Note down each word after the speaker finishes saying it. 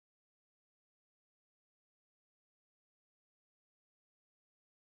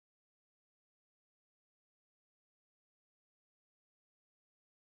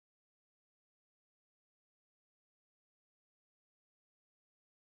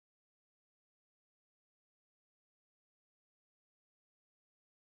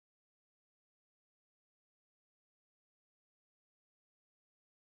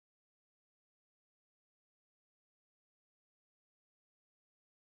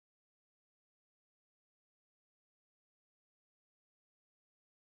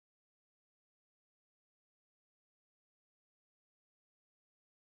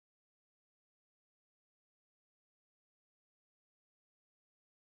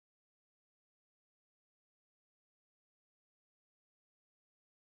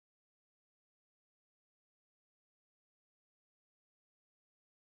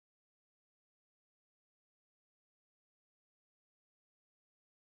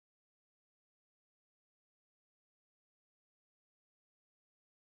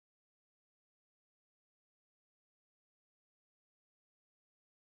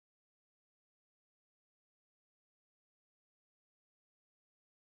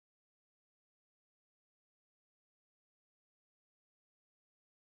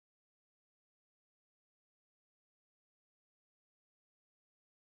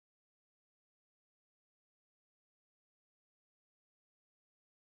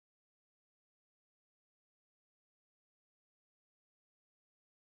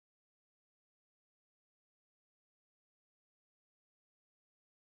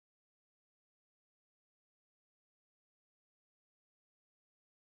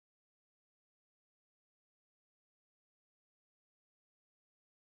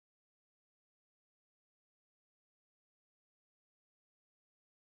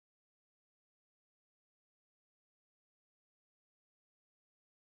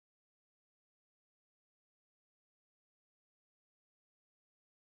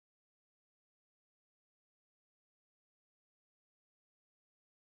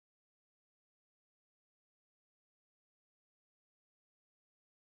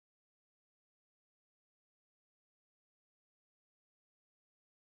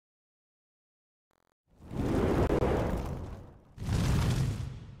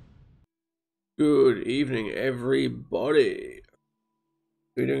Good evening, everybody.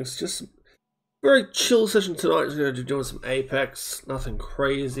 We're doing just a very chill session tonight. Just going to be doing some Apex, nothing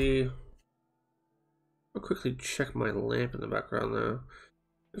crazy. I'll quickly check my lamp in the background there.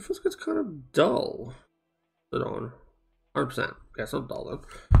 It feels like it's kind of dull. Put it on 100%. Yeah, it's not dull though.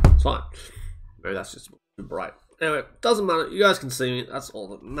 It's fine. Maybe that's just too bright. Anyway, doesn't matter. You guys can see me. That's all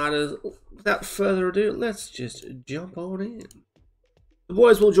that matters. Without further ado, let's just jump on in. The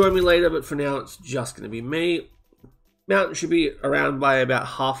boys will join me later, but for now it's just going to be me. Mountain should be around by about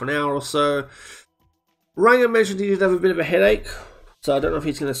half an hour or so. Ranger mentioned he did have a bit of a headache, so I don't know if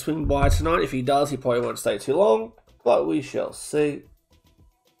he's going to swing by tonight. If he does, he probably won't stay too long, but we shall see.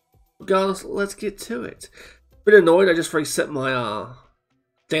 Regardless, let's get to it. Bit annoyed, I just reset my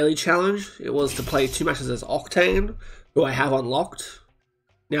daily challenge. It was to play 2 matches as Octane, who I have unlocked.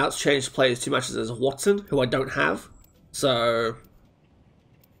 Now it's changed to play 2 matches as Wattson, who I don't have. So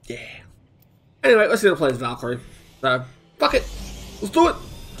yeah. Anyway, let's go play as Valkyrie. So, fuck it. Let's do it.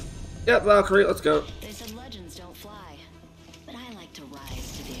 Yep, Valkyrie, let's go. They said legends don't fly, but I like to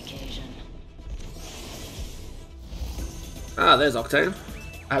rise to the occasion. Ah, there's Octane.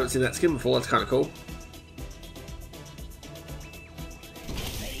 I haven't seen that skin before, that's kind of cool.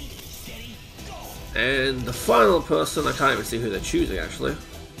 And the final person, I can't even see who they're choosing actually.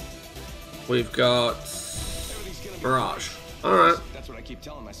 We've got Mirage. Alright. That's what I keep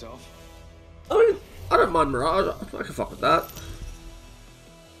telling myself. I mean, I don't mind Mirage. I can fuck with that.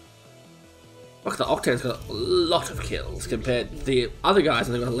 Fuck, the Octane's got a lot of kills compared to the other guys,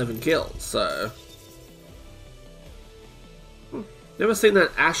 and they've got 11 kills, so. Never seen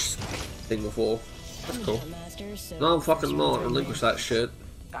that Ash thing before. That's cool. No, I'm fucking not. Relinquish that shit.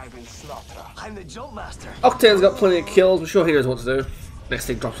 I'm the jump master. Octane's got plenty of kills. I'm sure he knows what to do. Next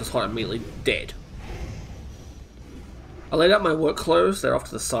thing drops his heart immediately dead. I laid out my work clothes. They're off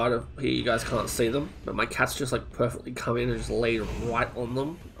to the side of here. You guys can't see them, but my cat's just like perfectly come in and just laid right on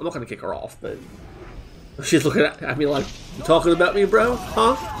them. I'm not gonna kick her off, but she's looking at me like, "You talking about me, bro?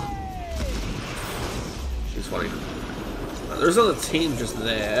 Huh?" She's funny. There's another team just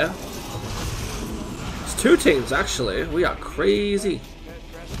there. It's 2 teams actually. We are crazy.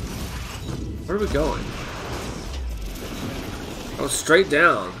 Where are we going? Oh, straight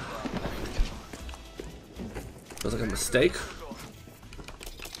down. Feels like a mistake.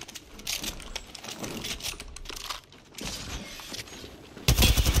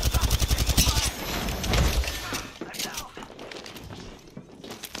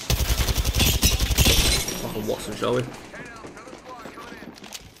 Fucking Wattson, shall we?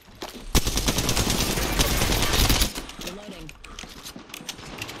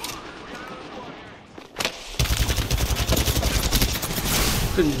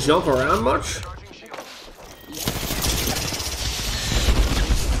 Couldn't jump around much.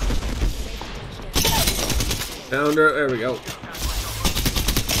 Found her. There we go.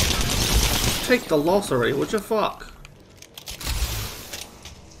 Take the loss already. What the fuck?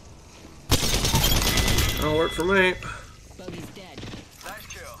 That'll work for me.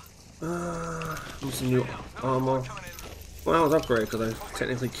 Need some new armor. Well, I was upgraded because I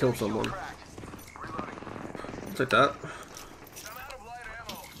technically killed someone. I'll take that.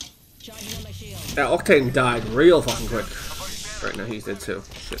 Yeah, Octane died real fucking quick. Right now he's dead too.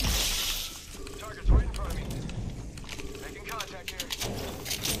 Shit.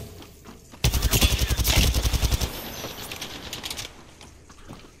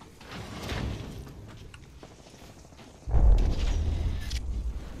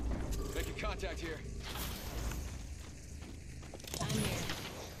 Making contact here. I'm here,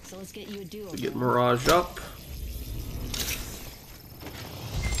 so let's get you a duo. Get Mirage up.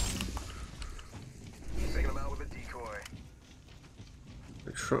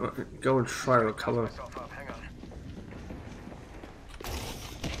 Go and try to recover.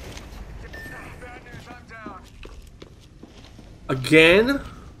 Again?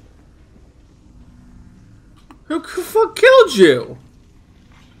 Who the fuck killed you?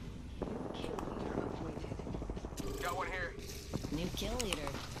 Got one here. New kill leader.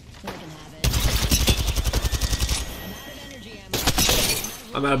 You can have it. I'm out of energy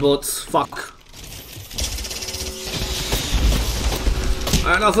ammo. I'm out of bullets. Fuck.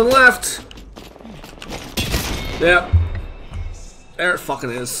 I got nothing left. Yep. There it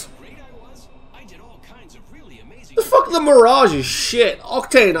fucking is. The fuck, the Mirage is shit.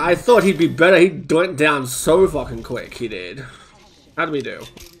 Octane, I thought he'd be better. He went down so fucking quick. He did. How did we do?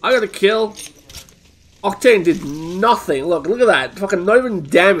 I got a kill. Octane did nothing. Look at that. Fucking not even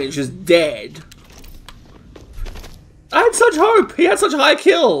damage, just dead. I had such hope. He had such high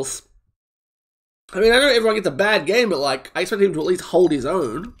kills. I mean, I know everyone gets a bad game, but like, I expect him to at least hold his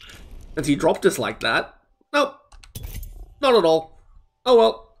own. And he dropped us like that. Nope. Not at all. Oh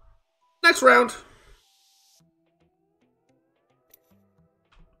well. Next round.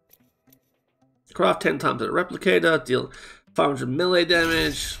 Craft 10 times a replicator. Deal 500 melee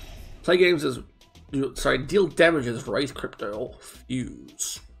damage. Play games as... Sorry, deal damage as Wraith Crypto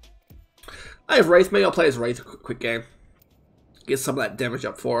Fuse. I have Wraith. Maybe I'll play as Wraith a quick game. Get some of that damage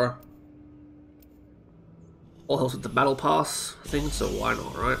up for her. All helps with the battle pass thing, so why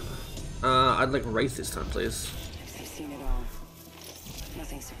not, right? I'd like Wraith this time, please. I've seen it all.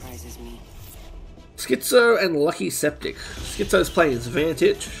 Nothing surprises me. Schizo and Lucky Septic. Schizo's playing as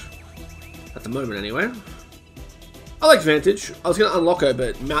Vantage. At the moment, anyway. I like Vantage. I was going to unlock her,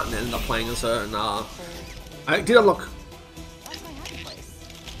 but Mountain ended up playing as her, and I did unlock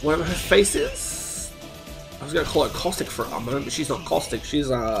whatever her face is. I was going to call her Caustic for a moment, but she's not Caustic. She's,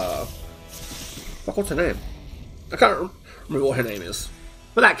 fuck, what's her name? I can't remember what her name is.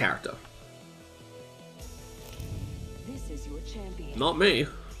 But that character. This is your champion. Not me.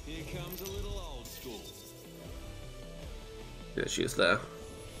 Here comes a little old school. Yeah, she is there.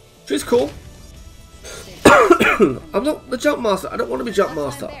 She's cool. I'm not the jump master. I don't want to be jump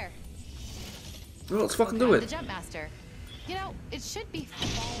master. Well, let's fucking do The it. jump master. You know, it should be.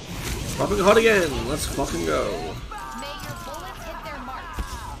 Popping hot again. Let's fucking go. May your bullets hit their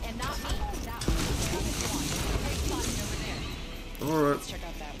marks and not me. Alright. Let's check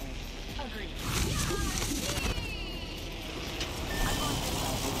out that way. Agreed.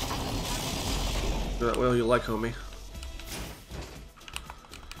 Do that well you like, homie.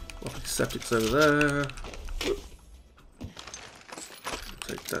 Lucky Septic's over there.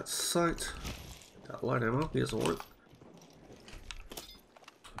 Take that sight. That light ammo. He doesn't want it.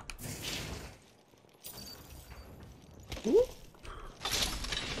 Ooh.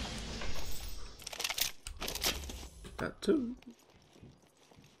 That too.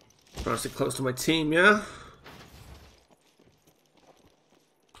 Trying to stay close to my team, yeah?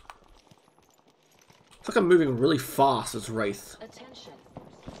 It's like I'm moving really fast as Wraith. Attention.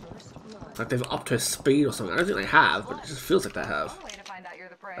 Like they've upped her speed or something. I don't think they have, but it just feels like they have. Way to find out you're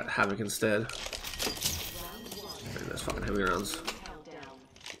the prey. That Havoc instead. Maybe those fucking heavy rounds.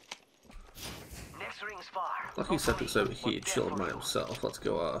 Next ring's far. Lucky Septic's over here chilling by himself. Let's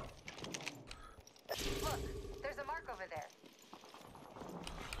go, Look, there's a mark over there.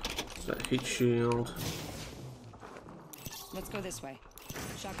 that heat shield. Let's go this way.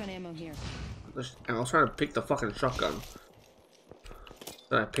 Shotgun ammo here. And I was trying to pick the fucking shotgun.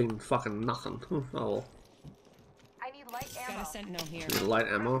 Then I pinged fucking nothing. Oh well. I need light ammo. Got a sentinel here. Need light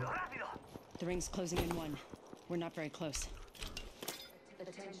ammo. The ring's closing in 1. We're not very close.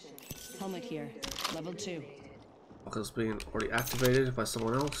 Helmet here. Level 2. Fucker's being already activated by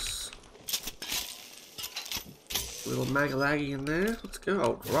someone else. Little mag laggy in there. Let's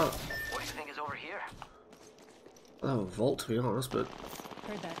go. Right. What do you think is over here? I have a vault to be honest, but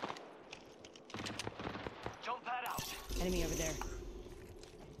Heard that. Jump pad out. Enemy over there.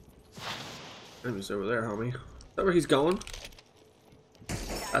 enemy's over there, homie. Is that where he's going?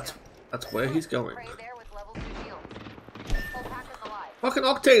 That's where he's going. Prey there with level 2 shields. Full pack is alive. Fucking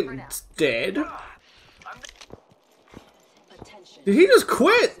Octane's dead. Attention. Did he just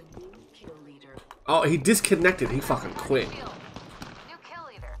quit? Kill leader. Oh, he disconnected. He fucking quit. Shield. New kill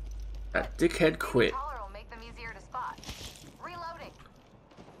leader. That dickhead quit. Color will make them easier to spot. Reloading.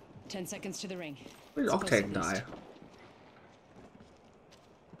 10 seconds to the ring. Where did It's close Octane at least. die?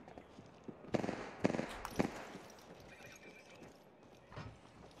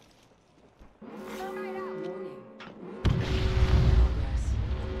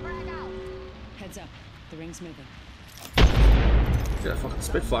 Frag out. Heads up. The ring's moving. Yeah, fucking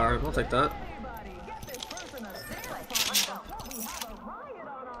Spitfire. I'll take that.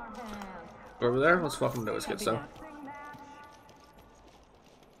 Go over there. Let's fucking do it. Get so.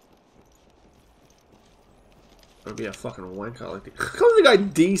 Gonna be a fucking wanker like the. I don't think I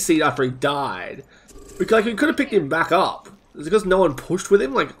DC'd after he died. Because like, we could have picked him back up. Is it because no one pushed with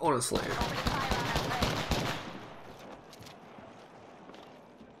him? Like, honestly.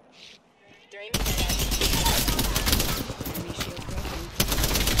 Enemy shield broken.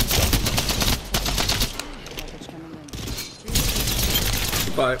 Package coming in.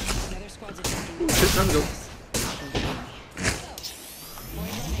 Goodbye. Another squad's attacking. Shit, time to go.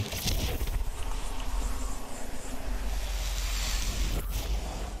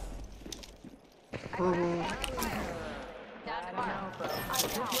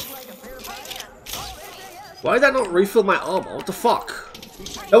 Why did that not refill my armor? What the fuck?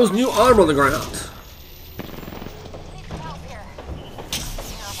 That was new armor on the ground. Need some help here.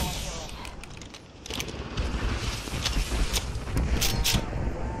 Terrible healing.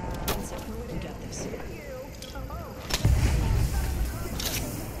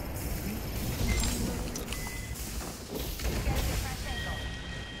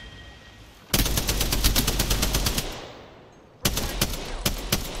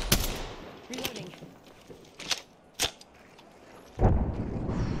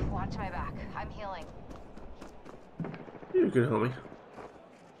 Watch my back. I'm healing. You're good, homie.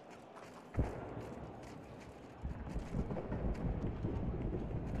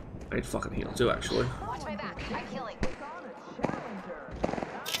 I need fucking heal too, actually. Watch my back. I'm healing.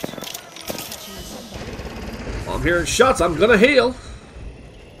 While I'm hearing shots, I'm gonna heal.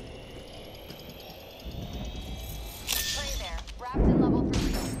 Stay there. Wrapped in level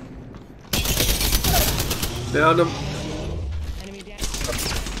 3. Down him. Enemy down.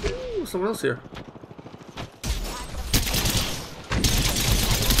 Ooh, someone else here.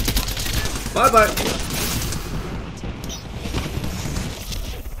 Bye bye.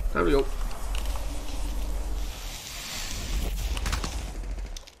 Time to go.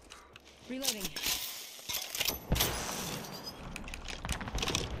 Reloading.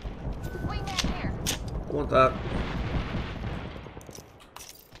 Wingman here. I want that.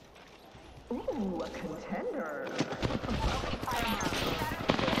 Ooh, a contender.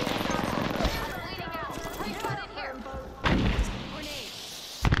 Bleeding out. Reloaded here. Grenade.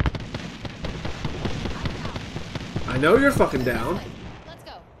 I know you're fucking down. Let's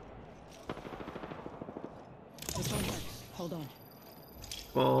go. This one hurts. Hold on.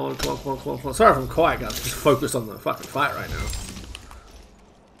 Come on, come on, come on, come on, come on. Sorry if I'm quiet, guys. I'm just focused on the fucking fight right now.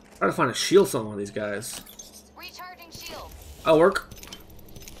 Trying to find a shield on one of these guys. Recharging shield. That'll work.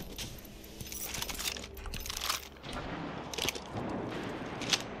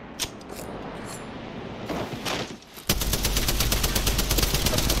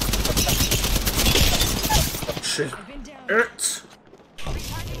 Shit. I've been down. It.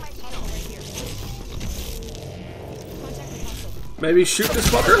 Recharging my shield. Right here. Contact with hostile. Maybe shoot this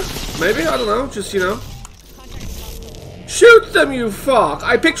fucker? Maybe? I don't know. Just, you know. Contact with hostile. Shoot them, you fuck!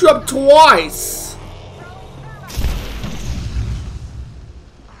 I picked you up twice!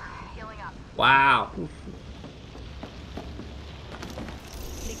 Healing up. Wow.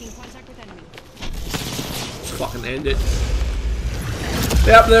 Making contact with enemy. Let's fucking end it.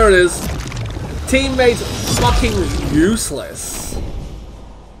 Yep, there it is. Teammates fucking useless.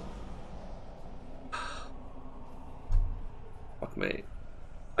 Fuck me.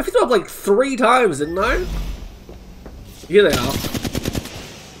 I picked them up like 3 times, didn't I? Here they are.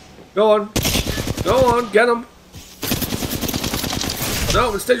 Go on. Go on, get them.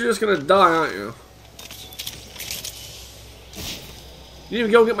 No, instead you're just gonna die, aren't you? You didn't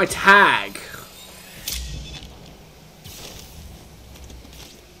even go get my tag.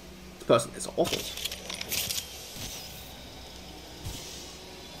 This person is awful.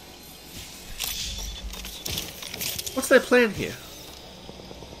 What's their plan here?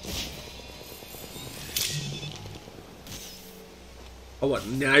 Oh, what?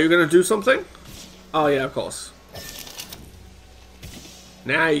 Now you're gonna do something? Oh, yeah, of course.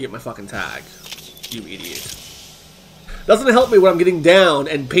 Now you get my fucking tag. You idiot. Doesn't help me when I'm getting down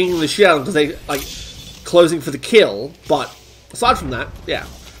and pinging the shit out because they, like, closing for the kill, but aside from that, yeah.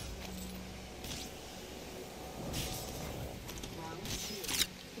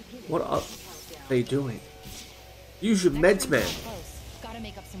 What are they doing? Use your meds, man. Close. Gotta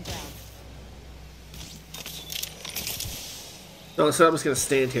make up some ground. No, so I'm just gonna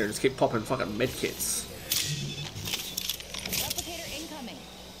stand here and just keep popping fucking medkits. Replicator incoming.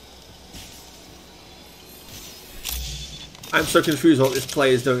 I'm so confused what this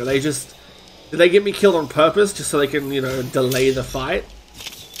play is doing. Are they just... Did they get me killed on purpose just so they can, you know, delay the fight?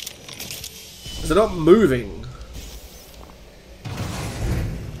 Because they're not moving.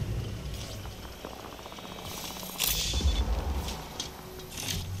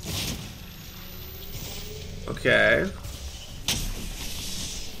 Okay.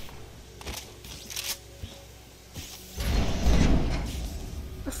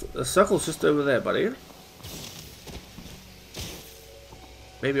 The circle's just over there, buddy.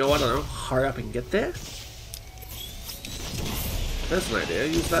 Maybe, oh, I don't know, hurry up and get there? That's an idea.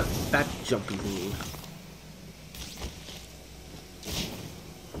 Use that back jumpy thingy.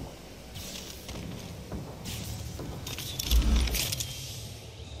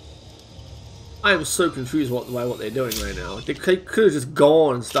 I am so confused by what they're doing right now. They could have just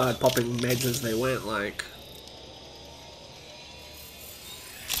gone and started popping meds as they went, like...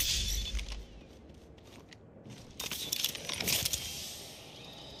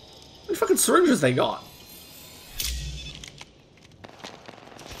 How many fucking syringes they got?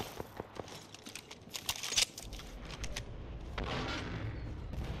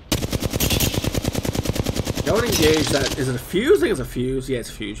 Go and engage that. Is it a fuse? I think it's a fuse. Yeah, it's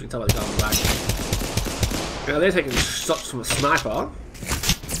a fuse. You can tell by the carbon back. Now they're taking shots from a sniper.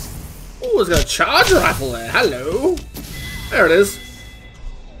 Oh, it's got a charge rifle there. Hello. There it is.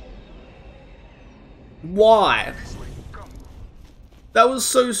 Why? That was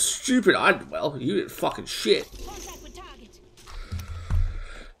so stupid. Well, you did fucking shit. Contact with target.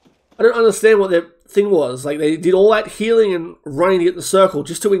 I don't understand what their thing was. Like, they did all that healing and running to get the circle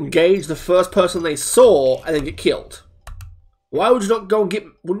just to engage the first person they saw and then get killed. Why would you not go and get...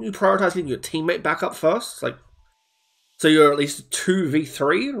 Wouldn't you prioritize getting your teammate back up first? Like, so you're at least a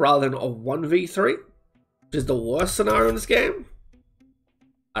 2v3 rather than a 1v3? Which is the worst scenario in this game?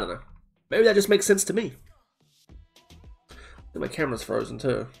 I don't know. Maybe that just makes sense to me. My camera's frozen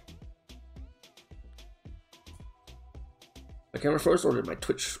too. My camera froze, or did my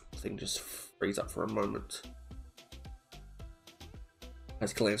Twitch thing just freeze up for a moment? I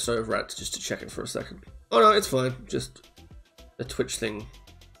just glanced over at it just to check it for a second. Oh no, it's fine. Just the Twitch thing.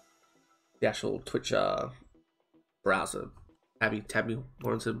 The actual Twitch browser tabby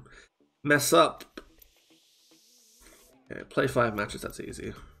wanted to mess up. Okay, play 5 matches, that's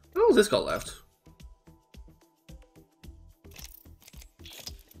easy. How long has this got left?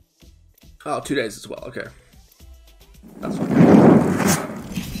 Oh, 2 days as well, okay. That's fine.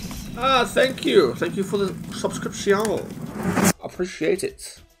 Ah, thank you. Thank you for the subscription. Appreciate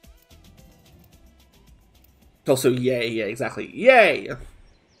it. Also, yay, yeah, exactly. Yay!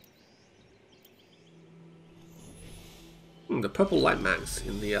 The purple light mag's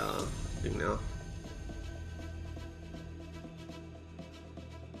in the thing now.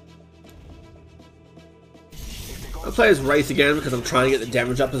 I'll play as Wraith again because I'm trying to get the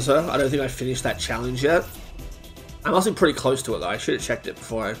damage up as her. I don't think I finished that challenge yet. I must be pretty close to it though. I should have checked it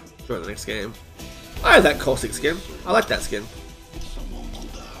before I joined the next game. I have that caustic skin. I like that skin.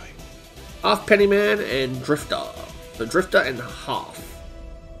 Half Pennyman and Drifter. So Drifter and Half.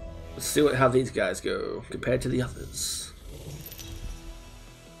 Let's see how these guys go compared to the others.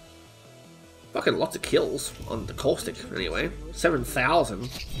 Fucking lots of kills on the caustic anyway. 7,000.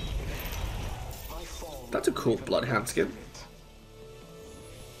 That's a cool Bloodhound skin.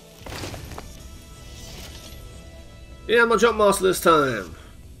 Yeah, I'm a jump master this time.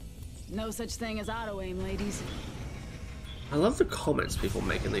 No such thing as auto aim, ladies. I love the comments people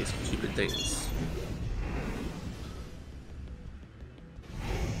make in these stupid things.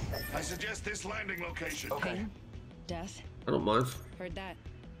 I suggest this landing location. Okay. Death. I don't mind. Heard that.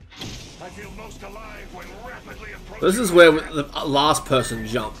 I feel most alive when rapidly approaching. This is where the last person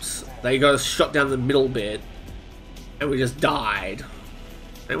jumps. They got shot down the middle bit, and we just died.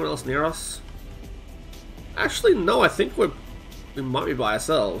 Anyone else near us? Actually, no. I think we might be by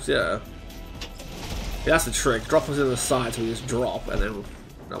ourselves. Yeah. That's the trick. Drop us in the side so we just drop, and then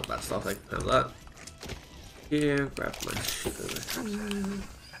no that stuff. I can have that. Yeah, grab my shit over here. And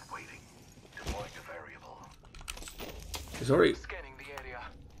waiting. Deploying a variable. He's already Scanning the area.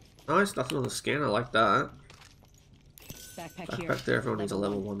 nice. Nothing on the scan. I like that. Backpack here. Backpack there. Everyone needs a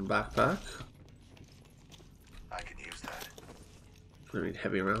level 1 backpack. I can use that. We need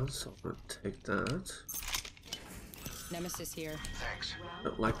heavy rounds, so I'm gonna take that. Nemesis here. Thanks.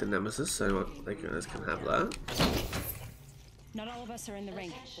 Don't like the Nemesis, so they guys can have that. Not all of us are in the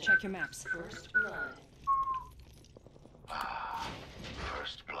ring. Check your maps. First blood.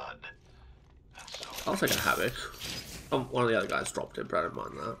 That's so I'll take a Havoc. One of the other guys dropped it, but I don't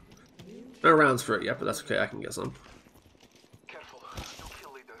mind that. No rounds for it yet, but that's okay. I can get some. Careful. No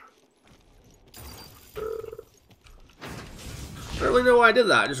kill leader. I don't really know why I did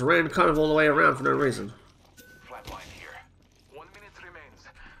that. I just ran kind of all the way around for no reason. Flatline here. 1 minute remains.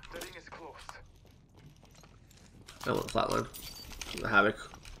 The ring is close. I want the flatline. The Havoc.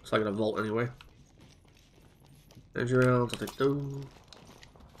 So I get a Volt anyway. Energy rounds, I'll take those.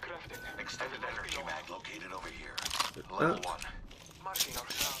 Crafting. extended energy mag located over here. Get Level that. 1. Marking our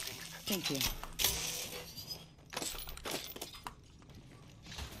surroundings. Thank you.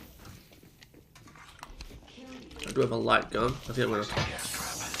 I do have a light gun. I think I'm gonna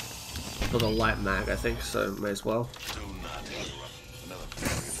Gas trap. build a light mag, I think, so may as well. Do not interrupt. Another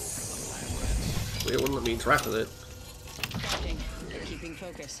variable. It wouldn't let me interact with it. Crafting. Keeping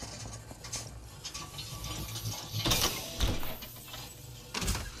focus.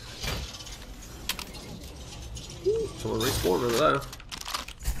 Someone respawned over there.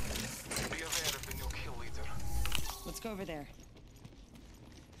 Be aware of the new kill leader. Let's go over there.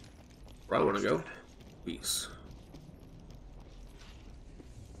 Where I wanna go. Peace.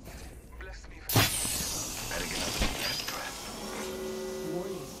 Bless me. Adding another gas trap.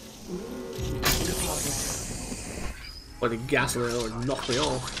 Well, the gas in there would knock me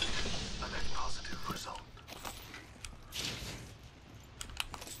off. A net positive result.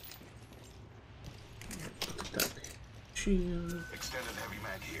 Take that shield. Extended heavy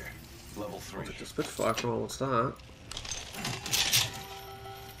mag here. Level 3. Take the Spitfire from all. What's that?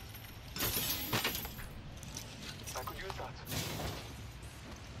 I could use that.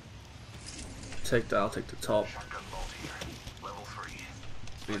 take that. I'll take the top. Shotgun bolt here. Level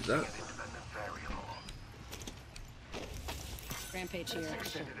 3. Need that. Independent variable. Rampage here.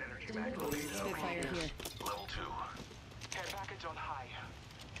 Extended energy mag release. Spitfire here. Level 2. Care package on high.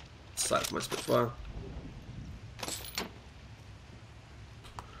 Sight for my Spitfire.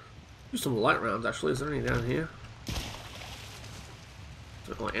 Do some light rounds actually. Is there any down here?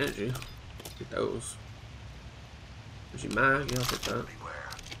 Don't like energy. Get those. Energy mag. Yeah, I'll take that. Beware.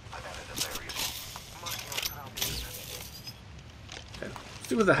 I've added a variable. Marking our surroundings. Okay.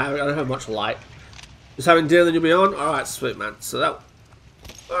 See what they have. I don't have much light. Just having dinner, then you'll be on. All right, sweet man. So that.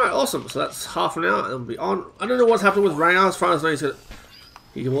 All right, awesome. So that's half an hour, and then we'll be on. I don't know what's happening with Reyna. As far as I know,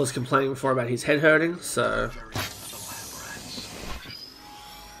 he was complaining before about his head hurting. So.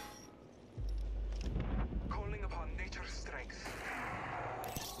 Calling upon nature's strength.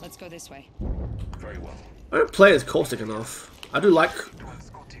 Let's go this way. Very well. I don't play as Caustic enough. I do like, Dual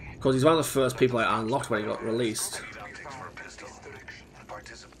Scotty. because he's one of the first people I unlocked when he got released. I need optics for a pistol.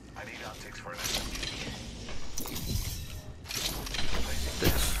 I need optics for an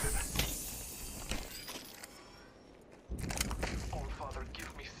All Father,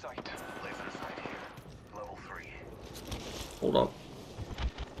 give me sight. laser sight here. Level 3. Hold on.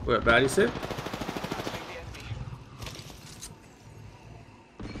 We're at baddies here. Passing the enemy.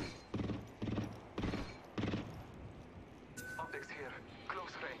 Optics here.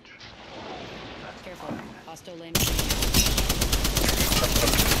 Close range. Careful. Hostile lane.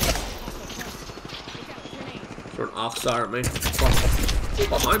 Throw an off star at me. Fuck.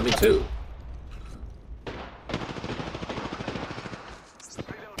 Behind me too.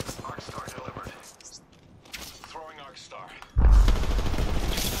 Reload. Arc Star delivered. Throwing Arc Star.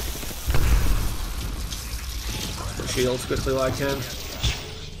 Shield as quickly as I can.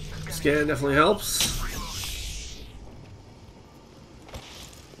 Scan definitely helps.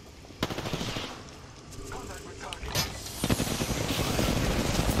 Contact with target. Contact with target.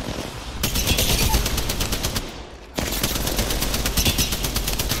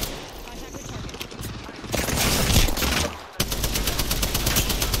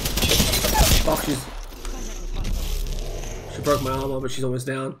 Fuck, she broke my armor, but she's almost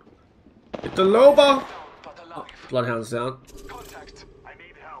down. Get the Loba! But alive. Bloodhound's down. Contact. I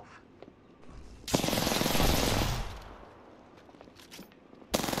need health.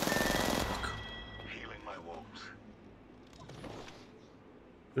 Healing my wounds.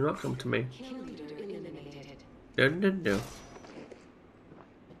 Do not come to me. No, no, no.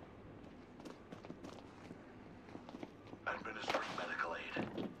 Administering medical aid.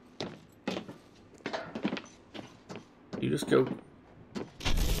 You just go.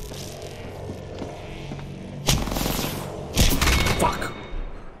 Fuck.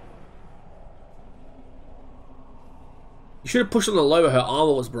 You should have pushed on the lower. Her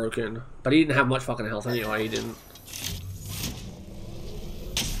armor was broken, but he didn't have much fucking health anyway. He didn't.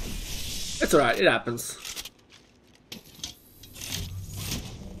 It's alright. It happens.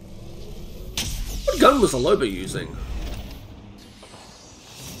 What gun was the Loba using?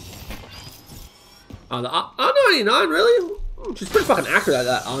 Oh, the R99, really? She's pretty fucking accurate at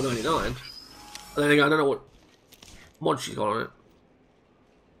that R99. And then again, I don't know what mod she's got on it.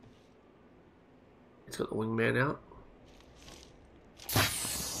 It's got the wingman out.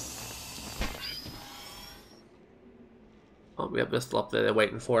 Oh, we have Pistol up there. They're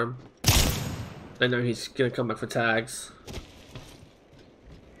waiting for him. They know he's gonna come back for tags.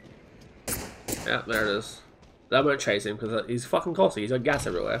 Yeah, there it is. That won't chase him because he's fucking costly. He's got gas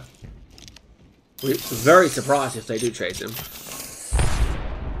everywhere. We're very surprised if they do chase him.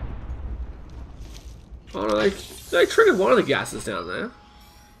 Oh no, they triggered one of the gases down there.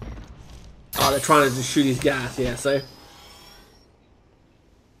 Oh, they're trying to just shoot his gas, yeah, so.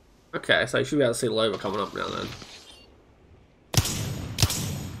 Okay, so you should be able to see Loba coming up now then.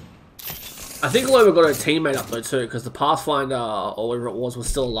 I think Loba got her teammate up though too, because the Pathfinder, or whatever it was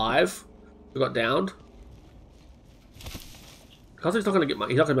still alive. Who got downed. Because he's not gonna get my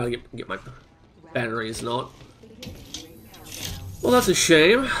get my banner, he's not. Well, that's a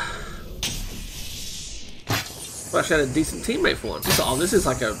shame. I actually had a decent teammate for once. This is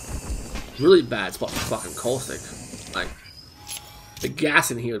like a really bad spot for fucking Caustic. Like, the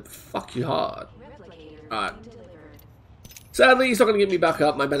gas in here would fuck you hard. Alright. Sadly, he's not going to get me back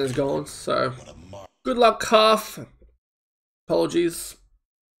up. My banner's gone, so. Good luck, Cuff. Apologies.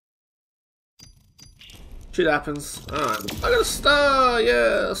 Shit happens. Alright. I got a star!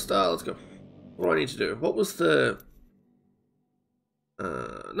 Yeah, a star. Let's go. What do I need to do? What was the...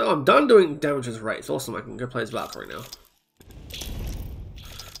 no, I'm done doing damage as rates. Awesome, I can go play as Valkyrie now.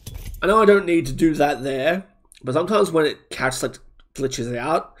 I know I don't need to do that there, but sometimes when it catch like glitches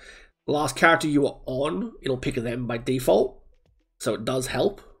out, the last character you were on, it'll pick them by default. So it does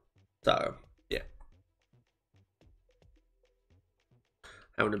help. So, yeah.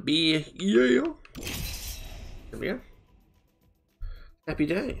 Having a beer, yeah. There we go. Happy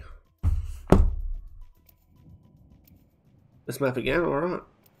day. This map again, alright.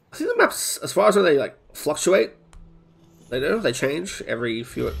 I see the maps, as far as when they like fluctuate, they do, they change every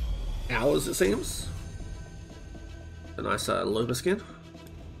few hours it seems. A nice Luba skin.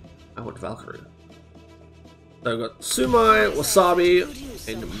 I want Valkyrie. So we've got Sumai, Wasabi,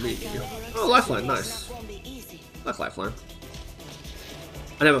 and me. Oh, Lifeline, nice. I like Lifeline.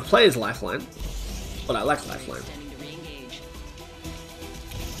 I never play as Lifeline, but I like Lifeline.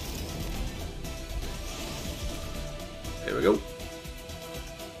 There we go.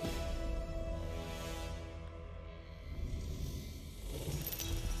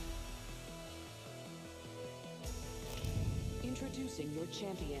 Introducing your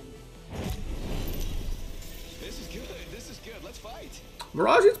champion. This is good. This is good. Let's fight.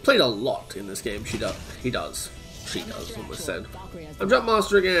 Mirage's played a lot in this game. He does. She does, almost said. I'm Jump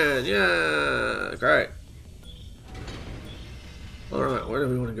Master again. Yeah, great. Alright, where do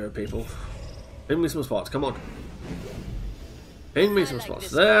we want to go, people? Ping me some spots. Come on. Ping me some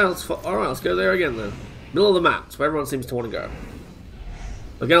spots. There, alright, let's go there again then. Middle of the map, that's where everyone seems to want to go.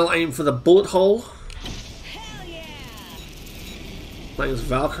 Again, I'll aim for the bullet hole. Hell yeah! Playing as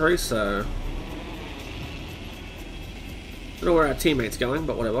Valkyrie, so... I don't know where our teammate's going,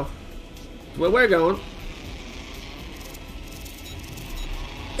 but whatever. Where we're going.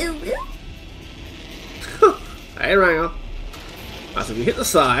 Hey, Ranger. Alright, so if you hit the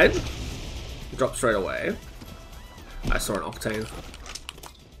side, drop straight away. I saw an Octane.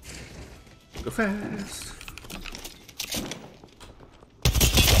 Go fast.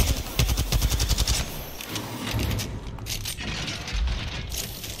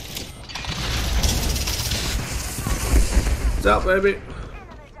 What's up, baby?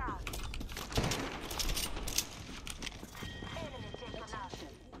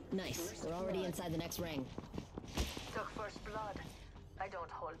 Nice. We're already inside the next ring. Took first blood. I don't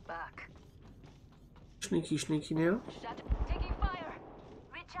hold back. Sneaky, sneaky now. Taking fire.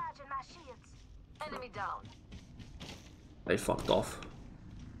 Recharging my shields. Enemy down. They fucked off.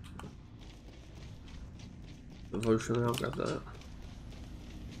 Devotion, I'll grab that.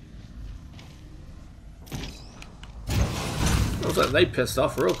 I was like, they pissed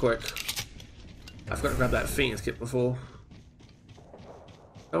off real quick. I forgot to grab that Phoenix kit before.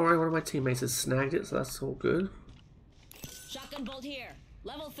 Don't worry, one of my teammates has snagged it, so that's all good. Shotgun bolt here.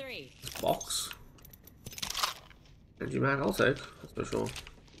 Level 3. Box. Energy mag, I'll take, that's for sure.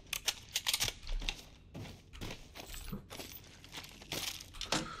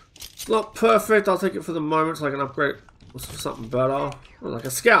 It's not perfect, I'll take it for the moment so I can upgrade it to something better. Oh, like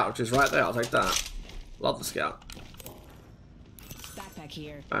a scout, which is right there, I'll take that. Love the scout. Backpack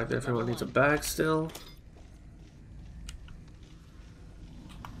here. Back there if anyone needs a bag still.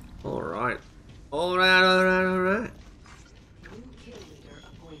 Alright. Alright, alright, alright.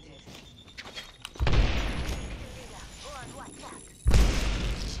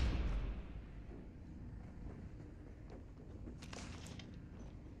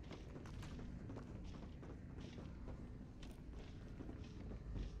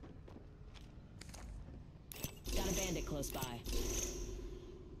 Got a bandit close by.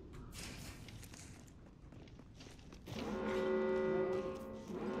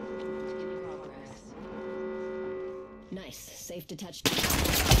 Nice. Safe to touch.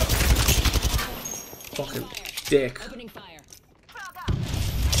 Fucking dick. Opening fire.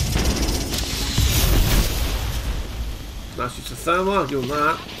 Nice use of thermal, I'll give him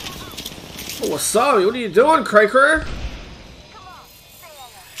that. Oh, Wasabi, what are you doing, Cracker?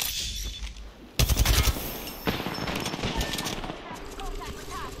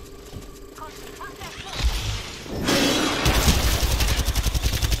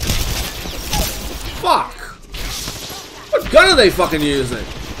 Fuck! What gun are they fucking using?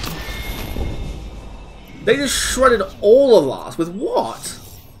 They just shredded all of us with what?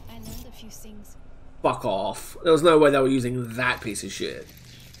 I learned a few things. Fuck off. There was no way they were using that piece of shit.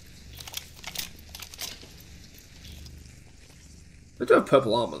 They do have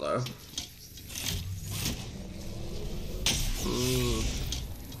purple armor though.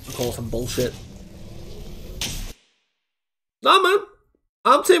 I call some bullshit. Nah, man.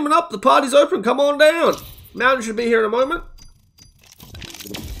 I'm teaming up. The party's open. Come on down. Mountain should be here in a moment.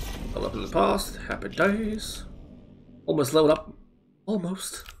 Level up in the past. Happy days. Almost leveled up.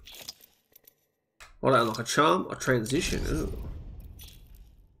 Almost. What, I unlock a charm? A transition. Ooh.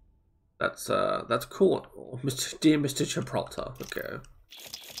 That's cool. Oh, dear Mr. Gibraltar. Okay.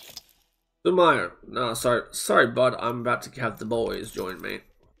 Meyer. No, sorry, bud. I'm about to have the boys join me.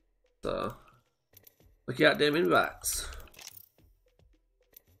 So, look out, damn invites.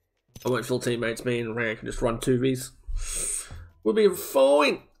 I won't fill teammates. Me and Ryan can just run 2vs. We'll be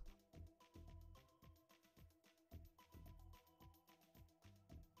fine.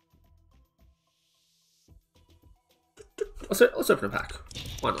 Let's open a pack.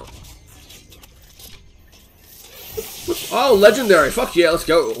 Why not? Oh, legendary! Fuck yeah, let's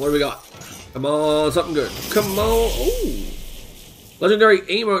go. What do we got? Come on, something good. Come on. Ooh. Legendary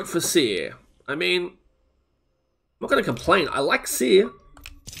emote for Seer. I mean, I'm not gonna complain. I like Seer.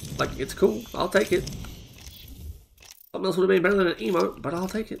 Like, it's cool. I'll take it. Something else would have been better than an emote, but I'll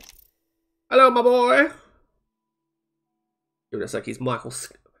take it. Hello, my boy. Give it a sec. He's Michael.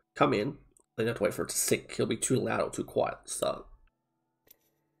 Come in. Then you have to wait for it to sync. He'll be too loud or too quiet at the start.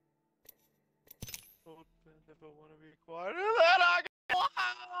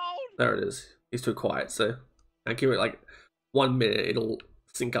 There it is. He's too quiet, so I give it like 1 minute, it'll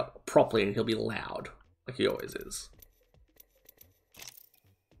sync up properly and he'll be loud, like he always is.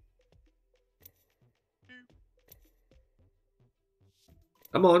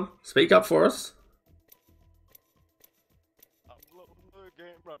 Come on, speak up for us.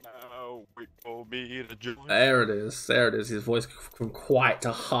 There it is. There it is. His voice from quiet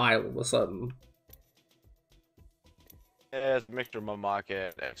to high all of a sudden. Yeah, it's a mixture of my mic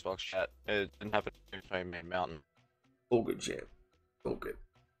and Xbox chat. It didn't happen to me, Mountain. All good, champ. All good.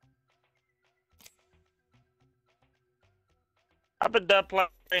 I've been done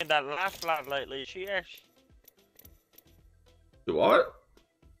playing that Lifeline lately. Yes. Do what?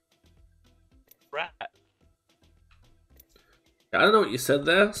 Right. I don't know what you said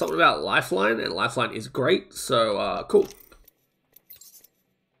there. Something about Lifeline, and Lifeline is great, so, cool.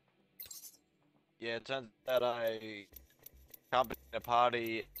 Yeah, it turns out I can't be in a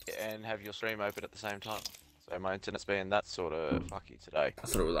party and have your stream open at the same time. So my internet's being that sort of fucky today.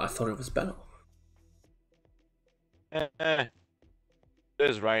 I thought it was better. It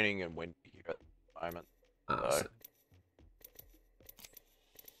is raining and windy here at the moment. So.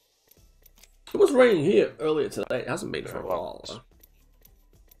 It was raining here earlier today. It hasn't been for a while.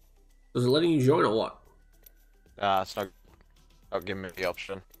 Was it letting you join or what? Nah, it's not giving me the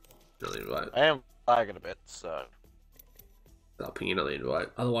option. Really invite. I am lagging a bit, so. I'll ping you another invite.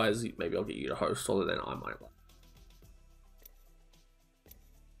 Otherwise, maybe I'll get you to host, or then I might.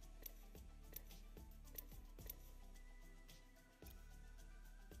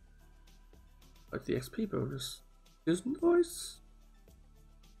 Like the XP bonus is nice.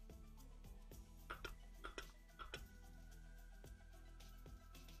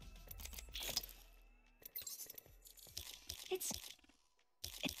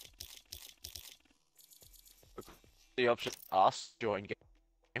 The option ask join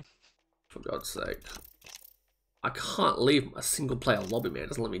game. For God's sake. I can't leave a single player lobby, man. It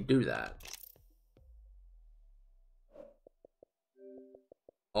doesn't let me do that.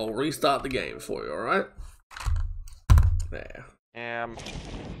 I'll restart the game for you, alright? There. I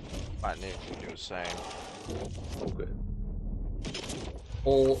knew what you were saying. All good.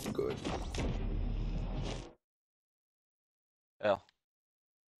 All good. Hell.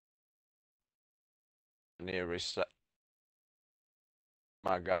 Near reset.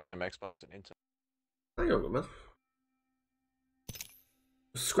 My god, Xbox and internet. Hang on, man.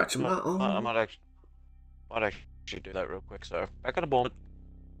 Scratching my arm. I might actually do that real quick. So back at the moment.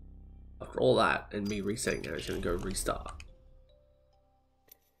 After all that and me resetting, now it's gonna go restart.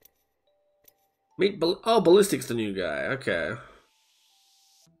 Oh, Ballistic's the new guy. Okay.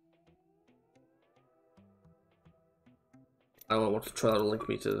 I don't want to try to link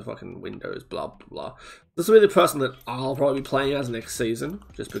me to the fucking Windows, blah, blah, blah. This will be the person that I'll probably be playing as next season,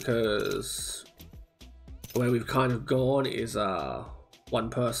 just because the way we've kind of gone is one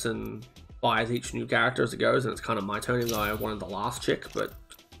person buys each new character as it goes, and it's kind of my turn, even though I wanted the last chick, but...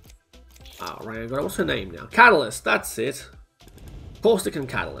 Ryan, what's her name now? Catalyst, that's it. Caustic and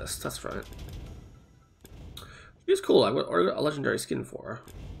Catalyst, that's right. She's cool, I got a legendary skin for her.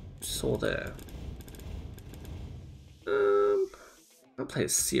 Saw there. I haven't played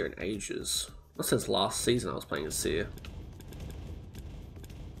as Seer in ages. Not since last season I was playing as Seer.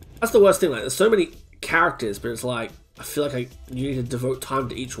 That's the worst thing, like, there's so many characters, but it's like, I feel like you need to devote time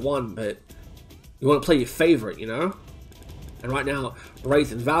to each one, but you want to play your favorite, you know? And right now,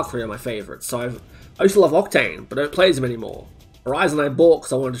 Wraith and Valkyrie are my favorites, so I used to love Octane, but I don't play as him anymore. Horizon I bought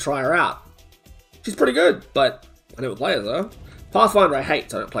because I wanted to try her out. She's pretty good, but I never play as her. Pathfinder I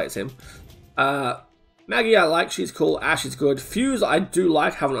hate, so I don't play as him. Maggie I like, she's cool. Ash is good. Fuse I do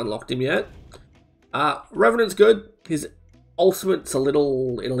like, haven't unlocked him yet. Revenant's good. His Ultimate's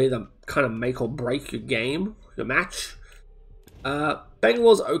it'll either kind of make or break your game, your match.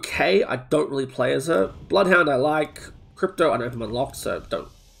 Bangalore's okay, I don't really play as her. Bloodhound I like. Crypto I don't have him unlocked, so don't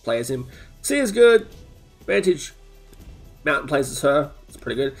play as him. C is good. Vantage Mountain plays as her, it's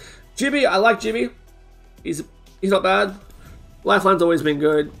pretty good. Jibby, I like Jibby. He's not bad. Lifeline's always been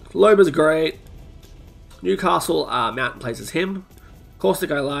good. Loba's great. Newcastle, Mountain plays as him. Caustic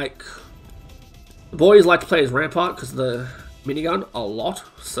I like. The boys like to play as Rampart because of the minigun a lot,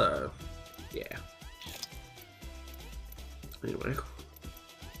 so yeah. Anyway.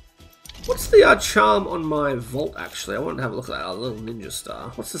 What's the charm on my vault actually? I wanted to have a look at that little ninja star.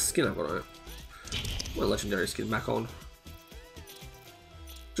 What's the skin I've got on it? My legendary skin back on.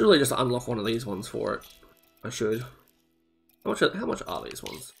 Should really just unlock one of these ones for it. I should. How much are these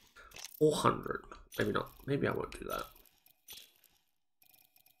ones? 400. Maybe not. Maybe I won't do that.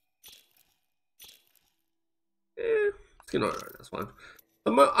 Skin on it, that's fine.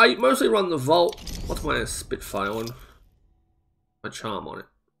 I mostly run the vault. What's my Spitfire on? My charm on it.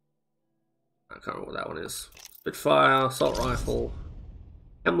 I can't remember what that one is. Spitfire, assault rifle.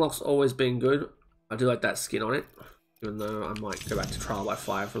 Hemlock's always been good. I do like that skin on it. Even though I might go back to Trial by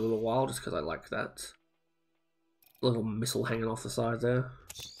Fire for a little while, just because I like that little missile hanging off the side there.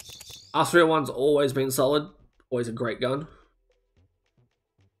 R301's always been solid. Always a great gun.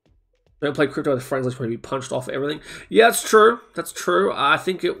 Don't play Crypto with friends, where you be punched off everything. Yeah, that's true. That's true. I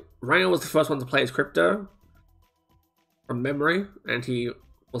think Ranger was the first one to play as Crypto from memory, and he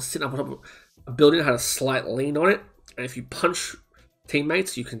was sitting up on top of a building that had a slight lean on it. And if you punch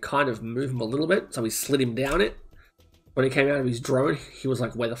teammates, you can kind of move him a little bit. So we slid him down it. When he came out of his drone, he was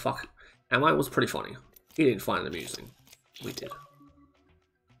like, "Where the fuck am I?" It was pretty funny. He didn't find it amusing. We did.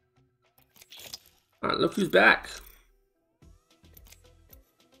 Alright, look who's back.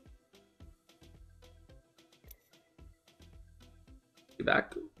 You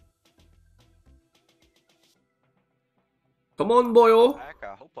back? Come on, boyo. Back.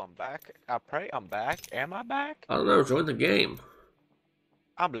 I hope I'm back. I pray I'm back. Am I back? I don't know. Join the game.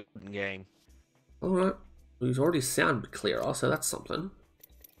 I'm in the game. Alright. Well, he's already sounded clearer, so that's something.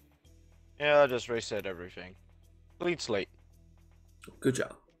 Yeah, I just reset everything. Clean slate. Good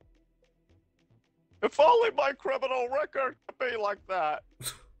job. If only my criminal record could be like that.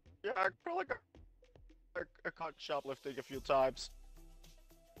 Yeah, I probably got caught shoplifting a few times.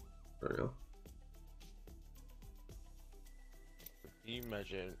 There we go. Can you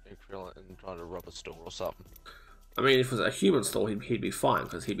imagine Krillin trying to rob a store or something? I mean, if it was a human store, he'd be fine,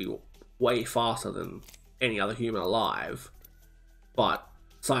 because he'd be way faster than any other human alive. But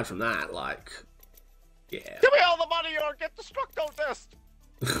aside from that, like, yeah. Give me all the money or get the Structo Fist!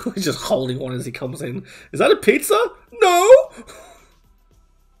 He's just holding one as he comes in. Is that a pizza? No!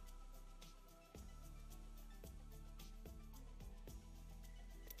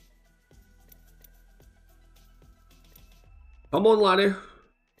 Come on, laddie.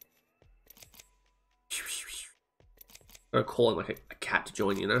 Gotta call him like a cat to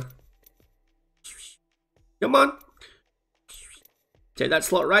join, you know? Come on. Take that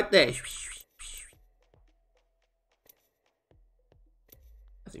slot right there.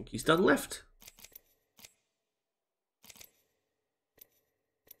 I think he's done left.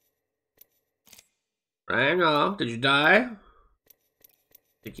 Hang on, did you die? I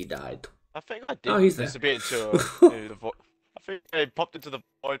think he died. I think I did. Oh, he's there. Disappeared to the void. I think I popped into the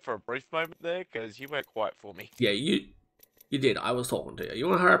void for a brief moment there because you went quiet for me. Yeah, you did. I was talking to you. You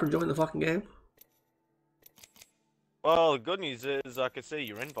want to hurry up and join the fucking game? Well, the good news is I can see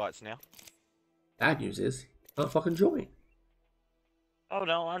your invites now. Bad news is, you can't fucking join. Oh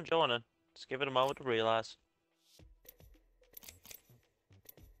no, I'm joining. Just give it a moment to realize.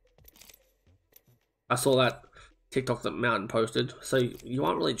 I saw that TikTok that Mountain posted. So you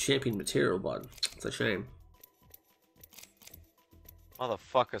aren't really champion material, bud. It's a shame.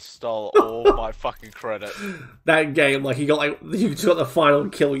 Motherfucker stole all my fucking credit. That game, like, you got the final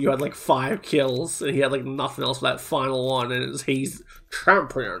kill, you had like 5 kills, and he had like nothing else for that final one, and he's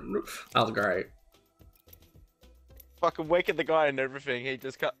champion. That was great. Fucking waking the guy and everything, he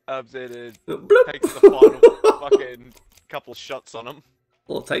just comes in and Bloop. takes the final fucking couple of shots on him.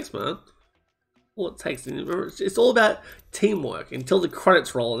 All it takes, man. All it takes. It's all about teamwork until the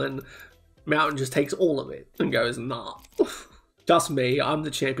credits roll, and then Mountain just takes all of it and goes, nah. Just me, I'm the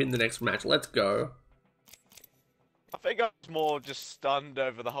champion the next match, let's go. I think I was more just stunned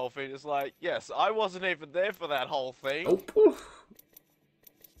over the whole thing. It's like, yes, I wasn't even there for that whole thing. Nope.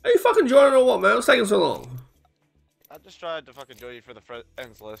 Are you fucking joining or what, man? What's taking so long? I just tried to fucking join you for the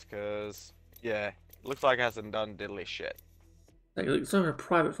friends list, because, yeah, it looks like it hasn't done diddly shit. It's not a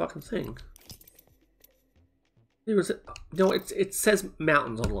private fucking thing. No, it says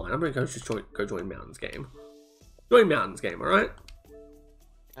Mountains online. I'm gonna go just go join Mountains game. Join Mountains game, alright?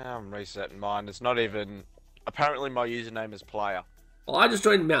 I'm resetting mine. It's not even... Apparently my username is player. Well, I just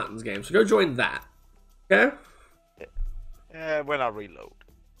joined Mountains game, so go join that. Okay? Yeah, when I reload.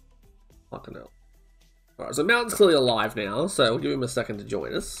 Fucking hell. Alright, so Mountain's clearly alive now, so we'll give him a second to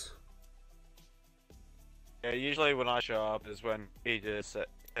join us. Yeah, usually when I show up is when he just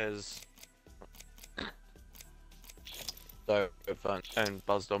is so fun and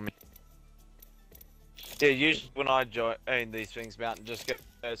buzzed on me. Yeah, usually when I join these things, Mountain just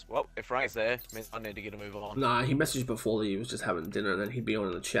goes, well, if Frank's there, it means I need to get a move on. Nah, he messaged before that he was just having dinner and then he'd be on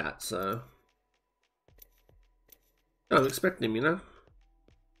in the chat, so... I was expecting him, you know?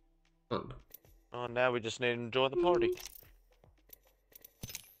 Oh, now we just need him to join the party.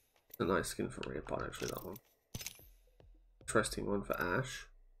 A nice skin for Rampart, actually, that one. Interesting one for Ash.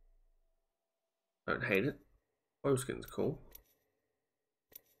 Don't hate it. Bow skin's cool.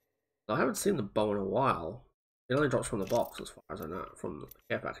 I haven't seen the bow in a while. It only drops from the box, as far as I know. From the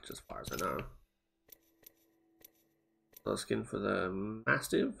care package, as far as I know. Another skin for the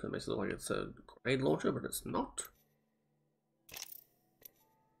Mastiff. That makes it look like it's a grenade launcher, but it's not.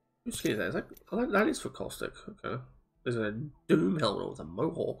 Whose skin is that? Is that, oh, that is for Caustic. Okay. There's a Doom helmet with a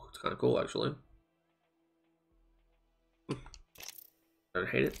mohawk. It's kind of cool, actually. Don't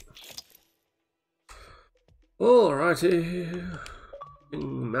hate it. Alrighty.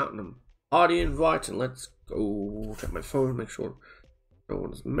 Mountain party invite, and let's go check my phone, make sure no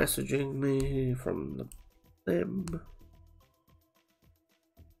one's messaging me from them.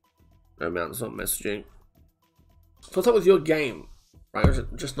 No, Mountain's not messaging. So what's up with your game? Right, or is it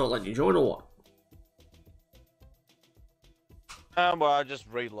just not letting you join or what? Well, I just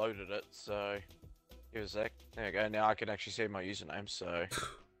reloaded it, so give a sec. There you go. Now I can actually see my username. So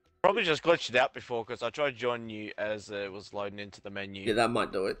probably just glitched it out before because I tried joining you as it was loading into the menu. Yeah, that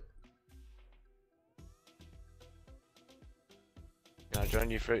might do it. Can I join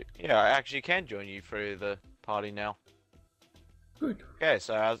you through? Yeah, I actually can join you through the party now. Good. Okay,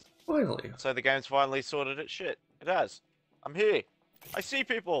 so Finally. So the game's finally sorted its shit. It has. I'm here. I see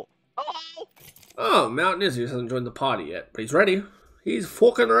people. Hello. Oh, Mountain Izzy hasn't joined the party yet, but he's ready. He's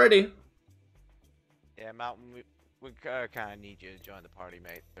fucking ready. Yeah, Mountain, we kind of need you to join the party,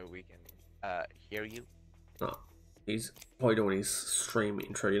 mate, so we can hear you. No, he's probably doing his stream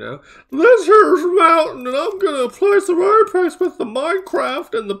intro, you know. This here's Mountain, and I'm gonna play some Apex with the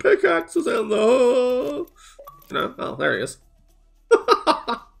Minecraft and the pickaxes and the... You know, oh, there he is.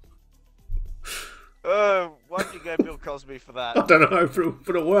 Why'd you go Bill Cosby for that? I don't know,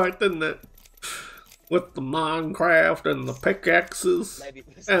 but it worked, didn't it? With the Minecraft and the pickaxes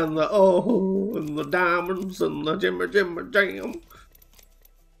and the diamonds and the jimmer jam.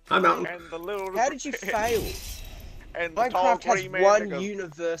 I'm out. How did you fail? And Minecraft has one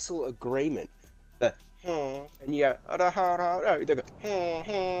universal agreement. The and you go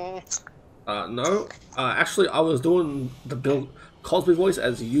no. Actually, I was doing the Bill Cosby voice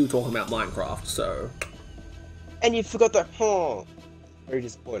as you talking about Minecraft, so. And you forgot the Very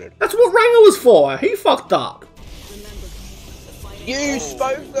disappointed. That's what Ranger was for. He fucked up. You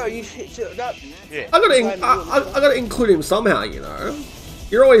spoke though. You shit up. Yeah. I gotta include him somehow. You know.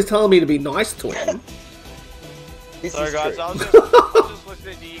 You're always telling me to be nice to him. So guys, I was just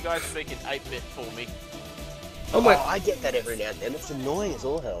listening to you guys speaking 8-bit for me. I get that every now and then. It's annoying as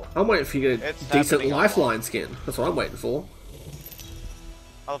all hell. I'm waiting for you to get a decent Lifeline skin. That's what I'm waiting for.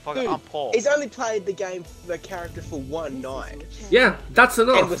 Dude, I'm Paul. He's only played the game, the character for one night. Yeah, that's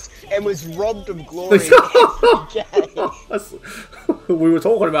enough. And was robbed of glory every game. We were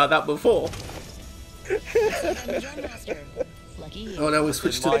talking about that before. Oh, now we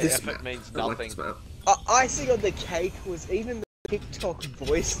switched to this map. Means I like nothing. this map. Icing on the cake was even the TikTok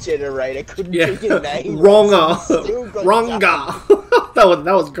voice generator couldn't pick your name. Wronger. Wronger.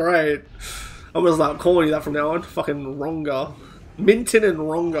 that was great. I'm just like calling you that from now on. Fucking Wronger. Minton and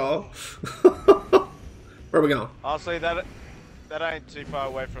Wronger. Where are we going? Honestly, that ain't too far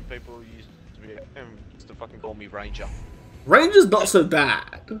away from people who used to fucking call me Ranger. Ranger's not so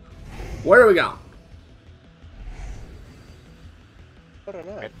bad. Where are we going? I don't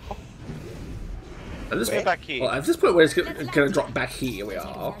know. At this We're back here. Well, at this point, we're just gonna drop back here. We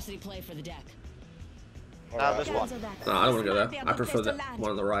are. Varsity play for the deck. This one. No, I don't want to go there. I prefer that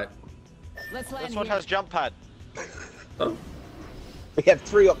one on the right. Let's land This one here. has jump pad. Oh. We have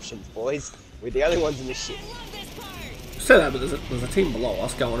 3 options, boys. We're the only ones in the ship. Say that, but there's a team below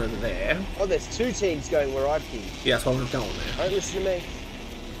us going over there. Oh, there's 2 teams going where I've been. Yeah, that's why I'm going there. Don't listen to me.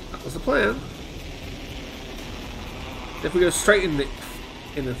 That was the plan. If we go straight in the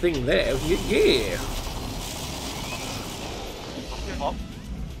thing there, yeah.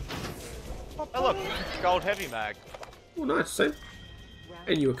 Oh look, gold heavy mag. Oh, nice. See?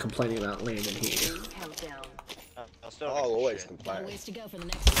 And you were complaining about landing here. I'll always complain. Ways to go for the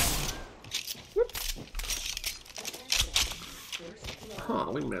next one.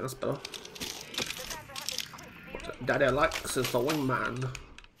 Oh, wingman, that's better. Daddy likes is the wingman.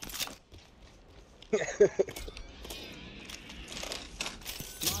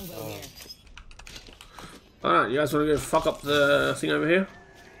 Longbow here. Alright, you guys want to go fuck up the thing over here?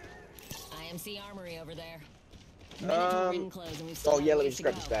 IMC armory over there. Oh yeah, let me just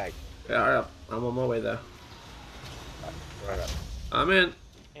grab this bag. Yeah, alright, I'm on my way there. Right up. I'm in.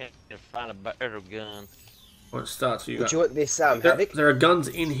 Yeah, you find a better gun. When it starts, you Would got... you want this Havoc? There are guns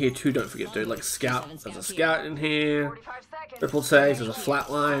in here too, don't forget, dude. Like Scout. There's a Scout in here. Triple saves, there's a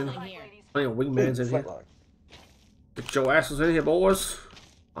flatline. Plenty of wingmans in here. Get your asses in here, boys.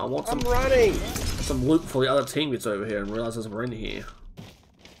 I want I'm running. some loot before the other team gets over here and realizes we're in here.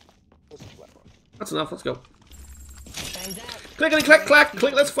 That's enough, let's go. Clickety clack clack,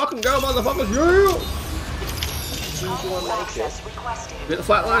 click, let's fucking go, motherfuckers, yeah! Get the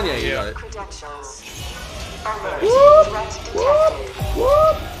flat line? Yeah, you got it. Whoop! Whoop!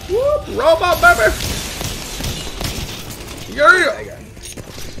 Whoop! Whoop! Robot, baby! Yeah!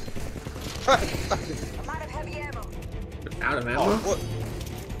 Out of ammo? What?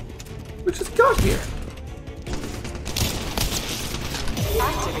 We just got here.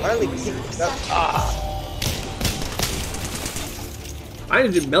 I only picked up. I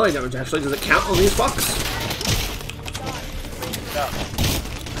didn't do melee damage actually. Does it count on these fucks? No.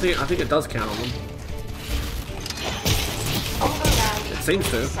 I think it does count on them. It seems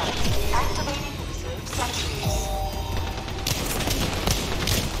to.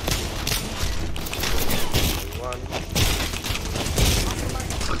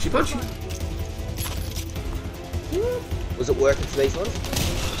 Punchy punchy. Was it working for these ones?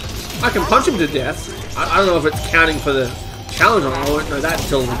 I can punch him to death. I don't know if it's counting for the challenge or not. I won't know that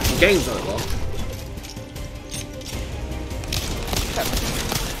until the game's over.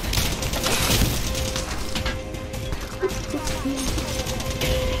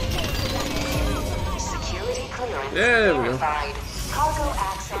 Yeah, there we go. Cargo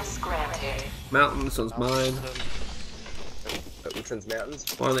access granted. Mountain, this one's mine. Which one's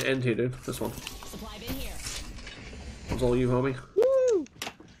mountains? One on the end here, dude. This one. Supply bin here. That's all you, homie. Woo!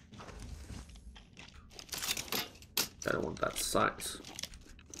 I don't want that sight.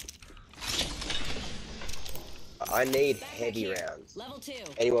 I need heavy rounds. Level 2.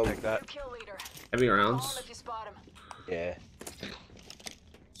 Anyone Like that. Heavy rounds. Yeah.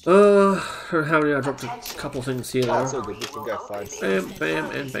 How many? I dropped a couple things here, Oh, it's all though. good. We can go find some. Bam,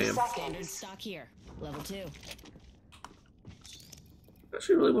 bam, and bam. Standard stock here. Level 2.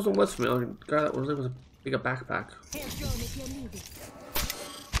 Actually, really wasn't worth for me. I guy that was a bigger backpack.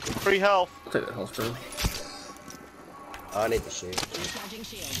 Free health. I'll take that health drone. I need the shield. Recharging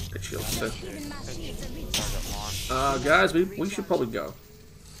shield. Get shields too. Guys, we should probably go.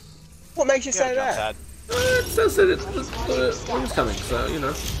 What makes you say that? It says that the wing's coming, so you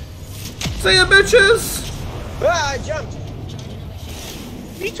know. See ya, bitches! Ah, I jumped.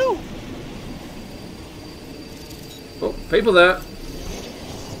 Me too. Oh, people there.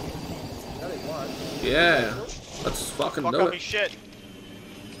 Only one. Yeah. Let's fucking Fuck do up it. his shit.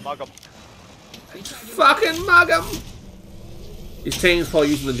 Mug him. Fucking mug him! His team's probably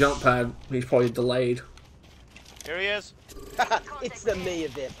using the jump pad. He's probably delayed. Here he is. It's the me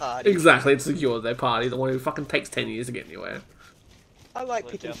of their party. Exactly, it's secured their party. The one who fucking takes 10 years to get anywhere. I like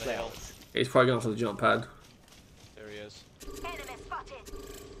Slid picking down the hill. flowers. He's probably going for the jump pad. There he is.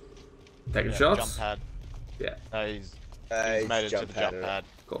 Taking Yeah, shots? Jump pad. Yeah, No, he's He's made it to jump the pad, jump pad.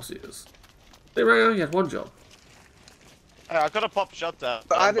 of course he is. Hey, Rayo, he had one job. Hey, I got a pop shot there.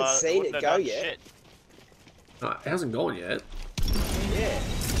 But I haven't seen it go yet. Shit. No, it hasn't gone yet. Yeah.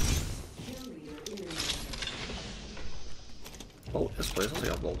 Oh, yes please, I'll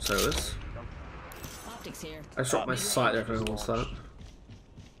take up Bolt Service. Optics here. I dropped my sight there if anyone wants that.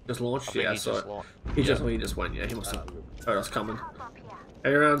 Just launched? I think Yeah, he so just launched. he just went, yeah, he must have heard us coming.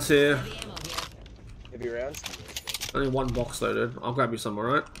 Hey, rounds here. Heavy ammo here. Heavy rounds. Only one box though, dude. I'll grab you some,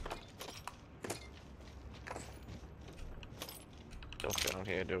 alright? Don't down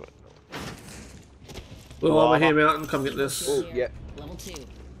here, do it. Blue armor here, Mountain, come get this. Oh, yeah. Level 2.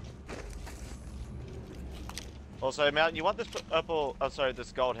 Also, Mountain, you want this purple? Oh, sorry,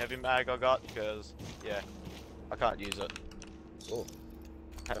 this gold heavy mag I got? Because, yeah, I can't use it. Oh.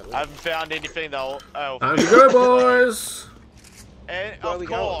 I haven't found anything that'll. Oh, Time to go, boys! and Where are of we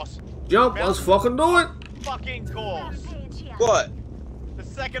going? course, Jump, let's fucking do it! fucking course. What? The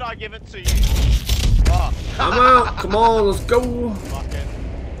second I give it to you. Oh, I'm out, come on, let's go! fucking.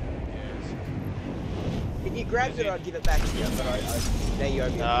 Yes. you grabbed it, I'd give it back to you, but now you owe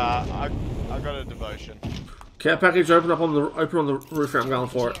me. I got a devotion. Care package open on the roof here. I'm going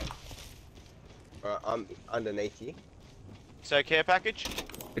for it. Alright, I'm underneath you. So care package?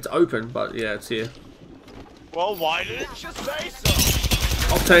 It's open, but yeah, it's here. Well, why did it just say so?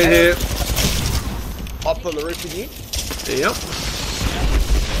 Octane here. Up on the roof with you. Yep.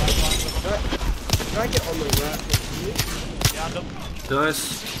 Can I get on the roof with you? Yeah,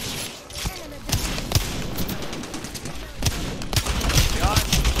 Nice.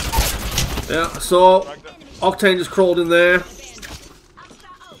 Yeah, so Octane just crawled in there.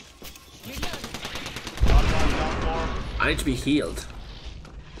 I need to be healed.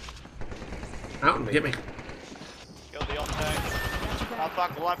 Out and get me. Kill the Octane. Oh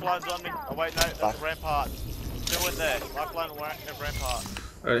fuck, the lifeline's on me. Oh wait, no, that's the rampart. Still in there. Lifeline and rampart.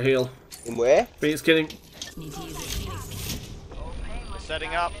 Alright, heal. In where? Phoenix kidding.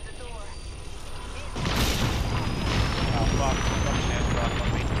 Setting up. Oh fuck, got a chance right on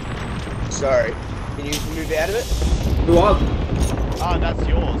me. Sorry. Can you move out of it? Who are? Oh, that's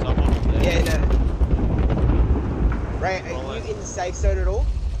yours. I wasn't there. Yeah, no. Ray, are you in the safe zone at all?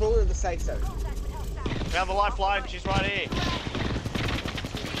 Crawl into the safe zone. Found the lifeline, she's right here.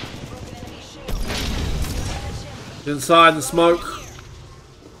 Inside the smoke.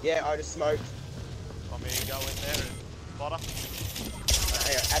 Yeah, I just smoked. Want me to go in there and spot her?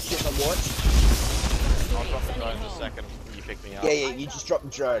 Hang on, active on watch. I'll drop the drone in a second. You pick me up. Yeah, you just dropped the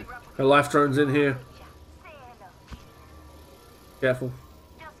drone. Her life drone's in here. Careful.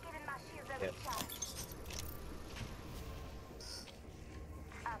 Yep.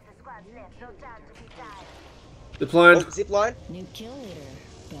 Deployed. Oh, zip line. New kill leader,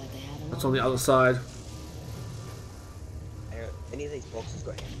 but they haven't. That's on the other side. Hang on, any of these boxes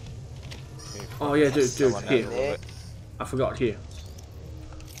got him? Oh yeah, dude, here. There. I forgot here.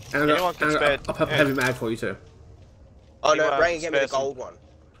 And Anyone can spare- I'll have a heavy mag for you too. Oh no, Anyone Ray, can get me the spare some- gold one.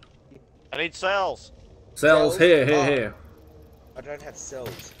 I need cells. Cells here, Oh. here. I don't have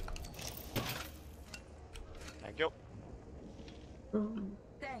cells. Thank you.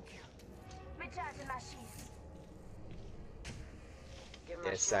 Thank you. Recharging my sheath.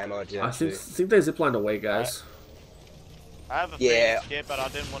 Yeah, same idea. I think they ziplined away, guys. I have a Yeah. Phoenix kit, but I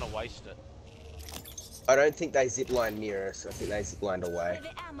didn't want to waste it. I don't think they ziplined near us. I think they ziplined away. Heavy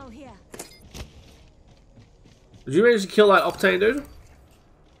ammo here. Did you manage to kill that Octane dude?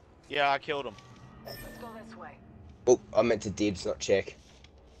 Yeah, I killed him. Let's go this way. Oh, I meant to dibs, not check.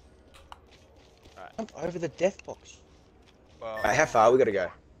 Alright. I'm over the death box. Well, Alright, how far we gotta go?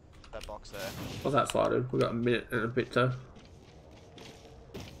 that box there. Not that far, dude. We've got a minute and a bit though.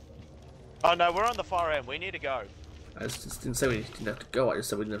 Oh no, we're on the far end. We need to go. I just didn't say we didn't have to go. I just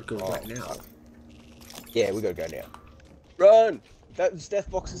said we didn't have to go right now. Yeah, we gotta go now. Run! Those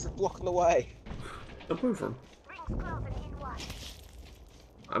death boxes are blocking the way. Don't move from. Rings close and in one.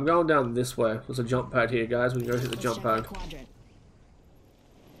 I'm going down this way. There's a jump pad here, guys. We can go hit the jump pad.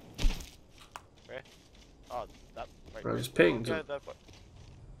 Where? Oh, that. Wait, Right, just pinged. Okay, that way.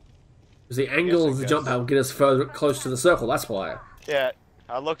 Because the angle of the jump pad will get us further close to the circle. That's why. Yeah,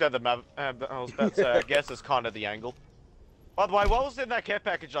 I looked at the map. I was about to say, I guess it's kind of the angle. By the way, what was in that care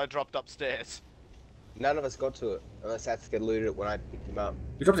package I dropped upstairs? None of us got to it, unless Sats get looted it when I picked him up.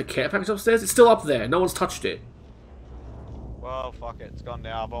 You dropped a care package upstairs? It's still up there. No one's touched it. Well, fuck it. It's gone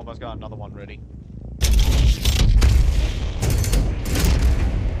now. I've almost got another one ready.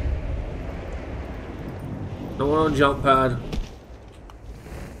 No one on jump pad.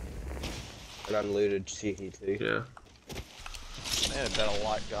 And unlooted shit here too. Yeah. And a better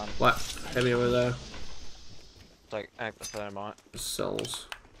light gun. Like, heavy over there. Take the thermite. Cells.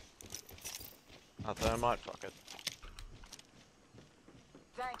 A thermite, fuck it.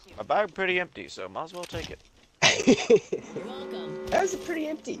 Thank you. My bag pretty empty, so might as well take it. You're welcome. How's it pretty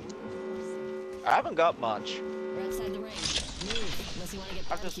empty? I haven't got much. We're outside the ring. Move, unless you want to get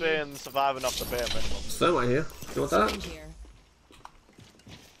I've just barbecued. been surviving off the bare minimum. There's thermite here. You want that? Syringe here.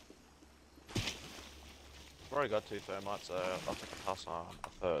 I've already got 2 thermites, so I'll take a pass on a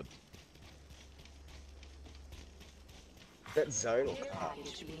third. That zone or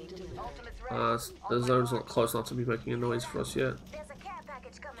car? The zone's not close enough to be making a noise for us yet. There's a care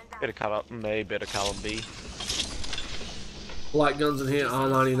package coming down. Bit of cut up, maybe bit of column B. Light guns in here,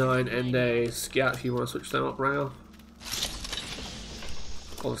 R99 and a scout if you want to switch them up around.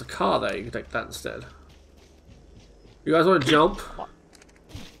 Oh, there's a car there, you can take that instead. You guys want to jump?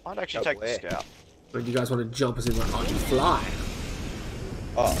 I'd actually take the scout. Or do you guys want to jump as in like, oh, you fly?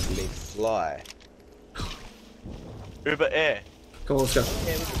 Oh, you mean fly. Uber Air. Come on, let's go.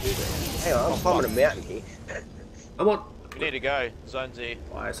 Yeah, we can do that. Hang on, I'm climbing a mountain here. I'm on. We need to go. Zone Z.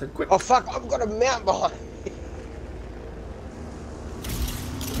 I said quick. Oh fuck, I've got a mountain behind me.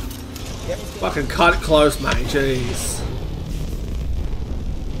 Fucking cut it close, mate. Jeez.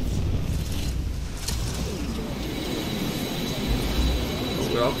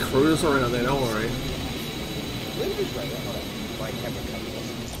 I'll cruise around there, don't worry.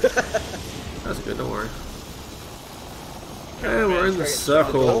 That's good, don't worry. And we're in the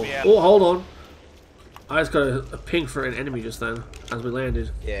circle. Oh, hold on. I just got a ping for an enemy just then, as we landed.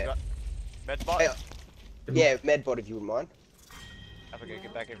 Yeah. Medbot? Yeah, medbot if you wouldn't mind. I think I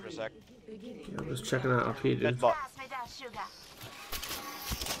get back in for a sec. Yeah, I'm just checking out up here, dude. Medbot.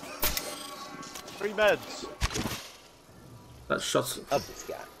 3 meds. That shots up this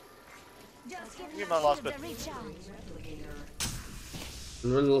guy. Give me my last bit.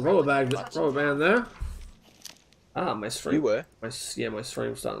 Little rubber band there. Ah, my stream. You were? My stream's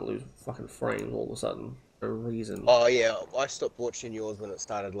starting to lose fucking frames all of a sudden. For no reason. Oh yeah, I stopped watching yours when it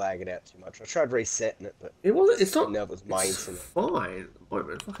started lagging out too much. I tried resetting it, but it wasn't. It's not. That was my internet. Fine. Wait a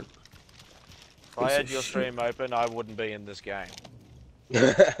minute, fucking. If I had your stream open, I wouldn't be in this game.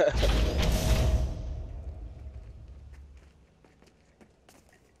 Should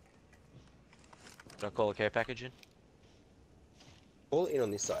I call a care package in? Call it in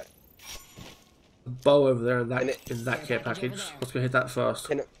on this side. Bow over there in that care package. Let's go hit that first.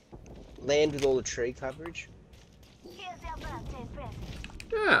 Can it land with all the tree coverage?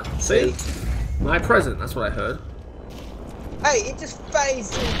 Yeah, see? My present, that's what I heard. Hey, it just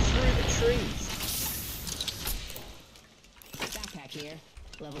phased in through the trees. Backpack here.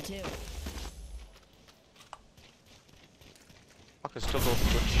 Level 2. Fuckers took all the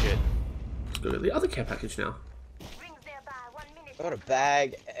good shit. Let's go to the other care package now. I got a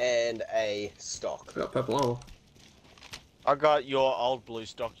bag and a stock. I got purple armor. I got your old blue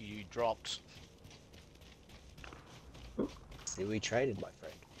stock you dropped. See, we traded, my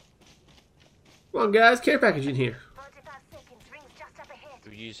friend. Come on, guys, care package in here. Do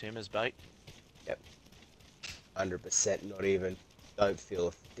we use him as bait? Yep. 100%, not even. Don't feel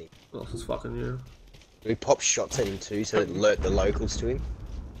a thing. What else is fucking you? We pop shots at him too, so it alert the locals to him.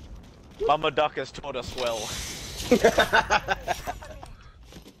 Mama Duck has taught us well.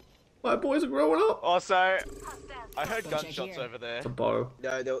 My boys are growing up. Also, I heard gunshots over there. A bow.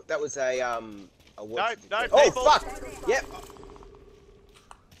 No, that was a No, oh people. fuck! Yep.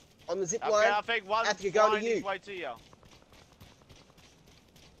 On the zip line. Okay, I think one's Have to go to flying you. his way to you.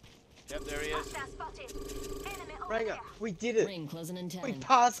 Yep, there he is. Ranger, we did it. Ring closing in 10. We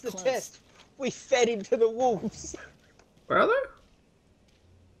passed the test. We fed him to the wolves. Where are they?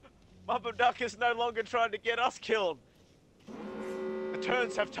 Mama Duck is no longer trying to get us killed. The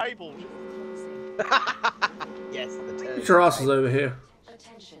turns have tabled. Yes, the turns. Get your asses over here.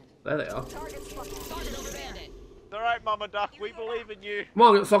 There they are. It's alright, Mama Duck, we believe in you. Come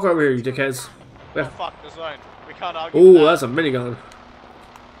on, get the fuck over here, you dickheads. Oh, fuck the zone. We can't argue. Ooh, with that. that's a minigun.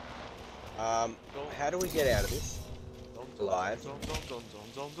 How do we get out of this? Alive.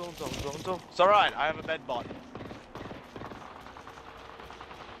 It's alright, I have a med bot.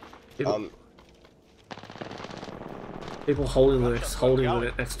 People holding the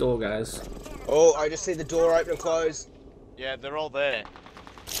next door, guys. Oh, I just see the door open and close. Yeah, they're all there.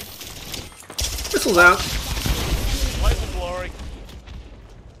 Missiles out. Blaze of glory.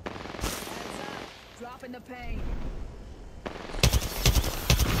 Dropping the pain.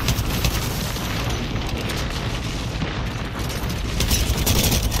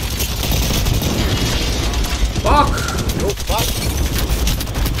 Fuck! Oh, fuck.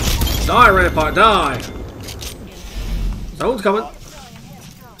 Die, Rampart, die! Someone's coming.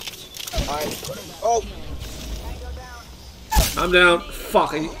 Oh! I'm down.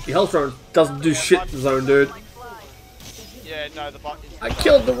 Fuck, your health drone doesn't do shit in the zone, dude. Yeah, no, the bot is... I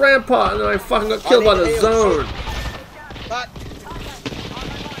killed the Rampart and then I fucking got killed by the zone. But...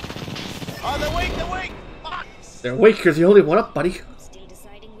 Oh, they're weak, they're weak! Fuck! They're weak because you only one up, buddy.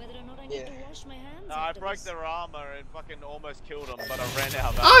 No, I broke their armor and fucking almost killed them, but I ran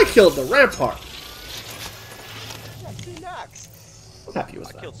out of I killed the Rampart. I'm happy with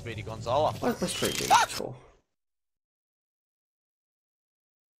I that. killed Speedy Gonzala. Why is my stream being control?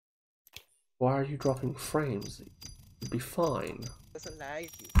 Why are you dropping frames? You'd be fine. Doesn't lag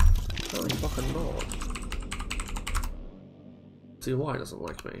you. No, you fucking not. See why it doesn't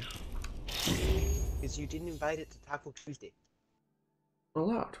like me. Because you didn't invite it to Tackle Tuesday. Not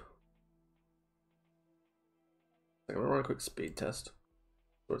allowed. I'm gonna run a quick speed test.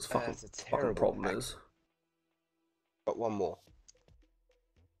 What its fucking, That's a terrible problem hack. is. Got one more.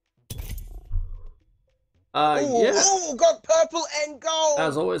 Yeah. Oh, got purple and gold!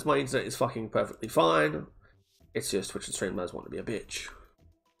 As always, my internet is fucking perfectly fine. It's just Twitch and streamers want to be a bitch.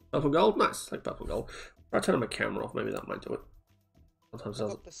 Purple gold? Nice. Like purple gold. If I turn my camera off, maybe that might do it. Sometimes it I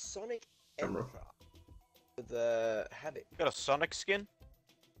doesn't. got the Sonic camera. The Havoc. Got a Sonic skin?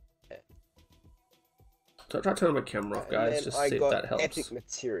 So try turning my camera off, guys, And just I see if got that helps. Epic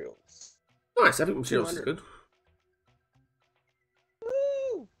materials. Nice, epic materials is 200.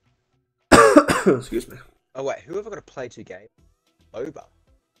 good. Woo! Excuse me. Oh wait, who have I got to play to game? Boba.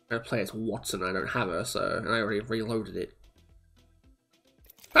 I play as Watson, I don't have her, so and I already reloaded it.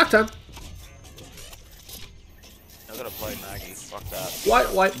 Back time. I gotta play Maggie. Fuck that. White,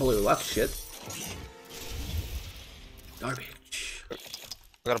 white, blue. That's shit. Garbage. I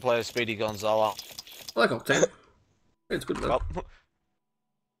gotta play as Speedy Gonzalo. I like Octane. It's good, man. Well,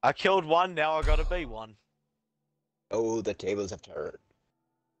 I killed one, now I gotta be one. Oh, the tables have turned.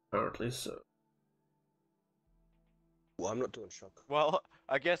 Apparently so. Well, I'm not doing shock. Well,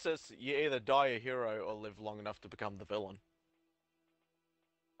 I guess it's you either die a hero or live long enough to become the villain.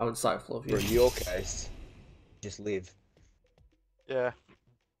 How insightful of Or you. in your case, just live. Yeah.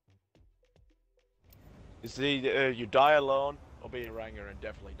 It's either you die alone or be a ranger and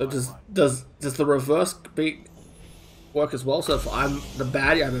definitely die So alone. does the reverse work as well? So if I'm the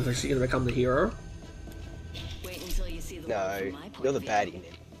baddie, I'm eventually gonna become the hero. Wait until you see the world No, from my point you're the of view. baddie,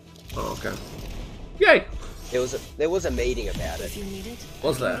 man. Oh, okay. Yay! There was a meeting about it. If you need it,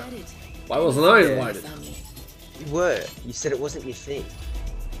 Was I can there? get it. Why wasn't I Yeah. invited? Family. You were. You said it wasn't your thing.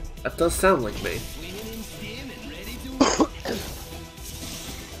 That does sound like me.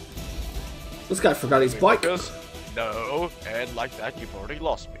 This guy forgot his bike. Because, no, and like that you've already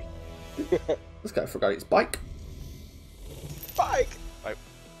lost me. This guy forgot his bike. Bike! Wait,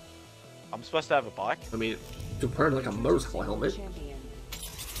 I'm supposed to have a bike? I mean, you're wearing like a motorcycle helmet. Champion.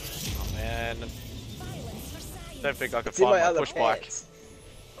 Oh man. Don't think I could It's in my find my other push bike. pants.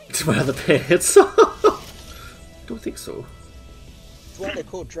 It's my other pants. Don't think so. That's why they're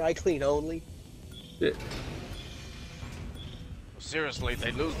called dry clean only. Yeah. Seriously,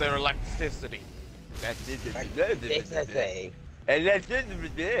 they lose their electricity. That's it. That's the thing. And that's it.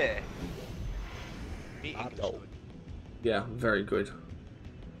 Me I English know. good. Yeah, very good.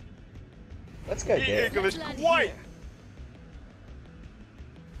 Let's go Me there. English great.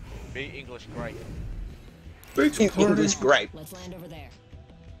 Me English great. Beach You party. English great. Let's land over there.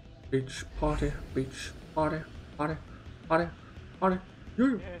 Beach party. Beach party. Party. Party. Party.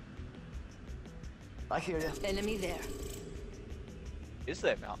 Yeah. I hear you. Enemy there. Is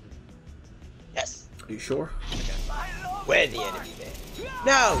there mountain? Yes. Are you sure? We're the enemy there.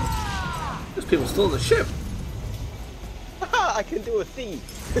 No! There's people still in the ship. Haha, I can do a thing.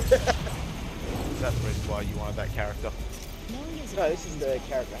 Is that the reason why you wanted that character? No, this is the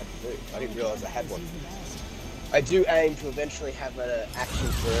character I had to do. I didn't realise I had one. I do aim to eventually have an action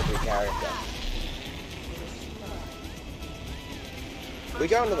for every character. We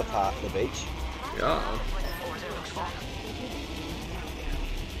going to the beach. Yeah.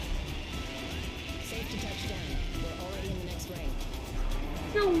 Safe to touch down. We're already in the next ring.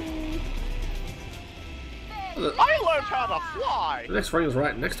 I learned how to fly! The next ring is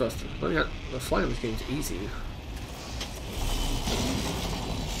right next to us. The flying in this game is easy.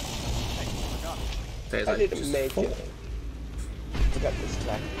 Days I like didn't just make fall. it. Forgot this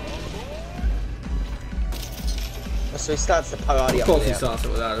track. So he starts the party Of up course he there. starts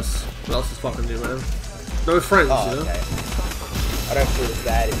it without us. What else is fucking new, man? No friends, Oh, you know? okay. I don't feel as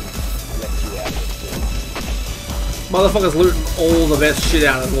bad if I left you out of Motherfucker's looting all the best shit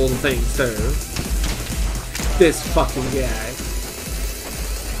out of all the things, too. This fucking guy.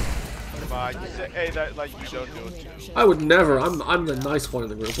 Come on, you say, hey, that, like, you don't do it too. I would never. I'm the nice one in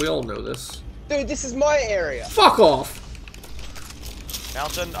the group. We all know this. Dude, this is my area. Fuck off!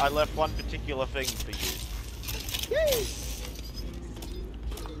 Mountain, I left one particular thing for you.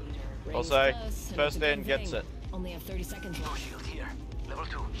 Ring's Also, close, and first it's a in good gets thing. it. Only have 30 seconds left. Shield here. Level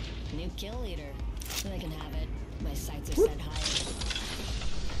 2. New kill leader. Then I can have it. My sights are set higher.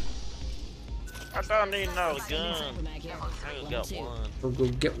 I don't need no Sending gun. sniper mag here. I Level got 2. one. We'll go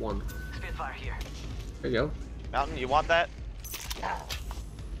get one. Spitfire here. There you go. Mountain, you want that?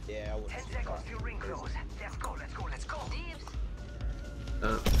 Yeah, I would. 10 seconds till ring close. Let's go, let's go, let's go.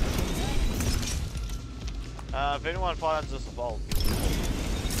 If anyone finds us a vault,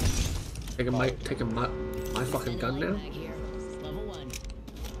 Taking my fucking gun now? Mag here. Level 1.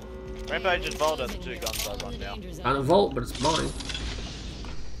 Rampage and Vault are the two guns I run now. I don't vault, but it's mine.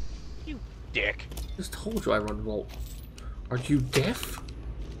 Dick. Just told you I run vault. Are you deaf?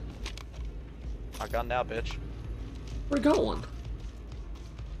 My gun now, bitch. I got one.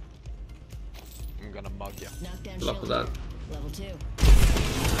 I'm gonna mug you. Knockdown Good luck with shield. that. Level 2.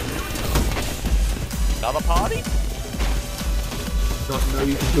 Another party? Not know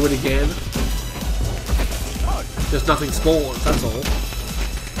you can do it again. Just nothing spawns, that's all.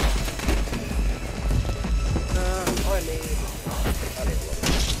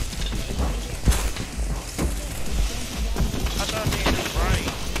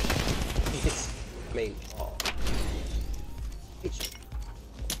 I mean, oh.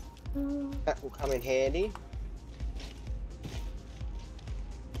 That will come in handy.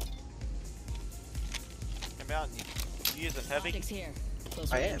 Come out and you using heavy? Optics here.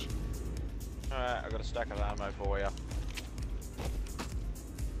 Close I am. range. Alright, I got a stack of ammo for you.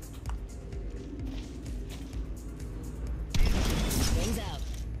 Wings out.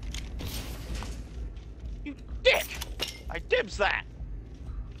 You dick! I dibs that!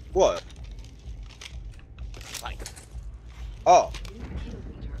 What? Like, Oh.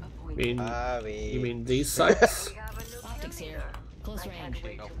 You mean, Harvey. you mean these sites? Optics here. Close range.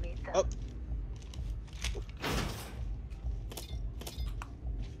 Oh.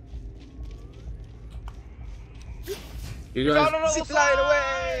 You guys, Zip line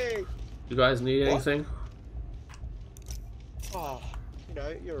away! you guys need What? anything? Oh, you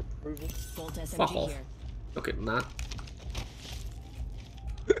know, your approval. Bolt Fuck SMG off. here. Look at that.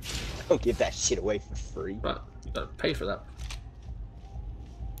 Don't give that shit away for free. But you gotta pay for that.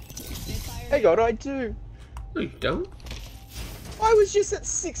 Spitfire. Hey God, I do. No, you don't. I was just at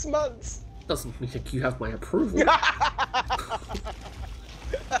 6 months. Doesn't mean that you have my approval.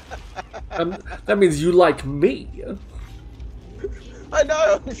 That means you like me. I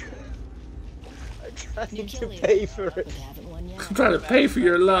know. I'm New trying kill to leader. pay for it. We haven't won yet. I'm trying to pay for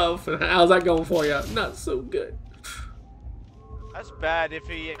your love. And how's that going for you? Not so good. that's bad if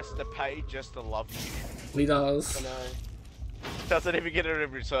he has to pay just to love you. He does. I know. Doesn't even get it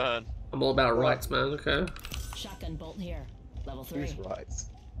in return. I'm all about rights, man. Okay, Shotgun bolt here. Level 3. Who's right?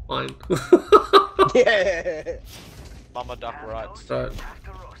 fine. Yeah. Mama duck rights. So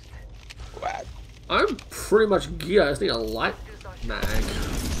Wow. I'm pretty much geared. I just need a light mag.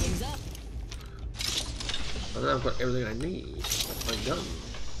 Wings up. And then I've got everything I need. My gun.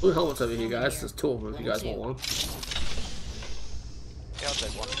 Blue helmets over here, guys. There's 2 of them if you guys want one. Yeah, I'll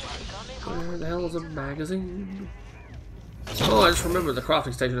take one. Where the hell is a magazine? Oh, I just remembered the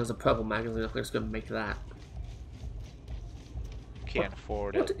crafting station has a purple magazine. I'm just gonna make that. Can't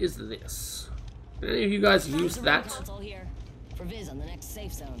afford What it. is this? Did any of you guys use that? Console here. For Viz on the next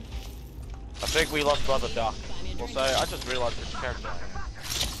safe zone. I think we lost Brother Duck. Also, I just realized which character I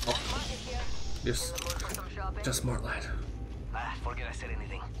am. Just smart lad. Forget I said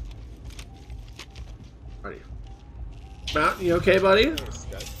anything. Ready. Matt, you okay, buddy?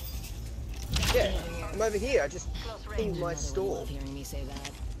 Yeah, I'm over here. I just pinged my Mother would store. love hearing me say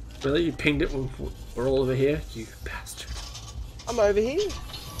that. Really? You pinged it when we're all over here? You bastard. I'm over here.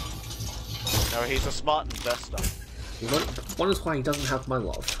 No, he's a smart investor. One is why he doesn't have my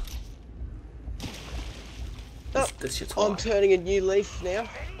love. Oh, This shit's I'm why. turning a new leaf now.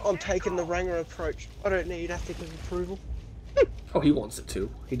 I'm taking the Ranger approach. I don't need ethical approval. Oh, he wants it too.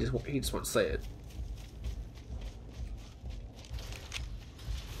 He just won't say it.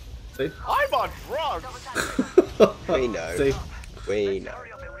 See? I'm on drugs! We know. See? We know.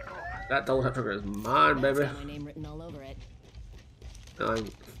 That double tap trigger is mine, That's baby. got my name written all over it. I'm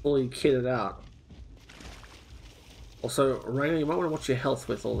fully kitted out. Also, Rainer, you might want to watch your health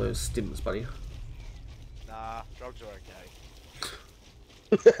with all those stims, buddy. Nah, drugs are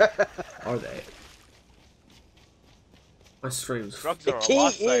okay. Are they? My stream's Drugs The are a key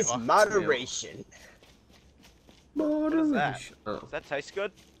is lifesaver. moderation. moderation. that? Oh, Does that taste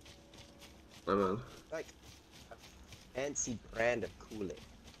good? no, man. Like a fancy brand of Kool-Aid.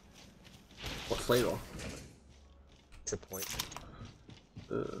 What flavor? Disappointment.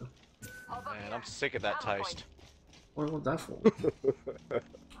 Man, I'm sick of that taste. What do I want that for?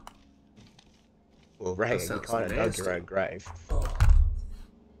 Well, Ranger, you sounds kind of dug nasty. your own grave.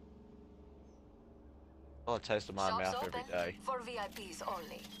 I'll taste of my mouth every day. For VIPs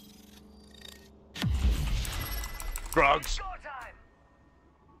only. Drugs!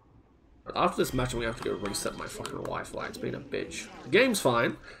 After this match, I'm gonna have to go reset my fucking Wi-Fi. It's been a bitch. The game's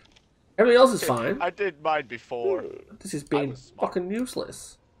fine. Everything else is fine. I did mine before. This has been was smart. fucking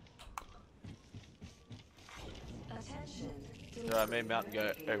useless. Alright, me and Mountain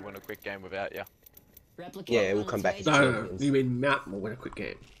go win a quick game without you. Replicate Yeah, we'll on come its back way and to- No, no, no. Champions. You mean Matt will win a quick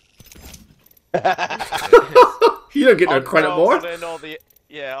game. You don't get no credit I'll more. put in all the,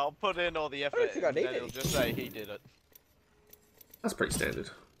 yeah, I'll put in all the effort, think I and need then it'll it. just say he did it. That's pretty standard.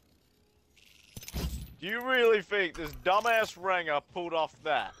 Do you really think this dumbass Ranger pulled off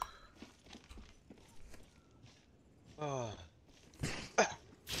that? Oh. That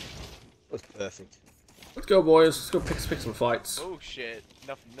was perfect. Let's go, boys. Let's go pick some fights. Oh shit,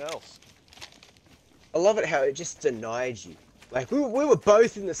 nothing else. I love it how it just denied you. Like, we were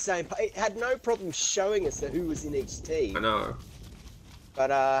both in the same... It had no problem showing us who was in each I team. know. But,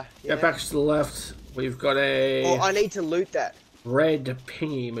 yeah. Get back to the left. We've got a... Oh, I need to loot that. red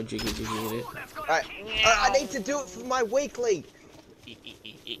pingy majiggy jiggy in it. I need to do it for my weekly.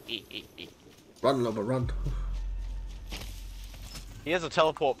 Run, Loba, run. He has a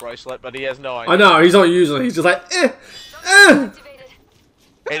teleport bracelet, but he has no idea. I know, he's not using it. He's just like,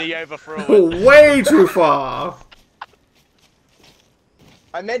 And he overthrew it. way too far.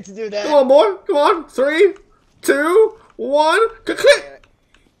 I meant to do that. Come on, boy. Come on. 3, 2, 1. Click.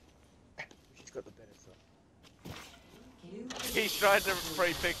 She's got the better side. He's trying to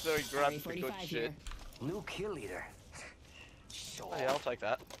free pick so he grabs the good shit. New kill leader. Oh, yeah, I'll take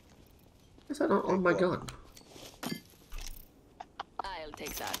that. Is that not on my gun? I'll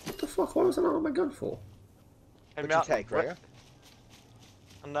take that. What the fuck? Why was that not on my gun for? Hey, What'd you take, Ranger?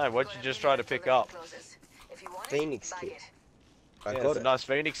 No, what'd you just try to pick up? Phoenix kit. I Yeah, got it's it. a nice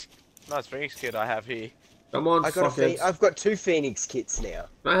Phoenix kit I have here. Come on, I got fuckheads. I've got 2 Phoenix kits now.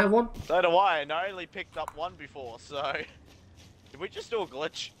 Can I have one? So do I, and I only picked up one before, so... Did we just do a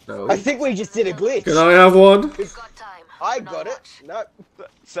glitch? No. I think we just did a glitch. Can I have one? Got time. I got it. No.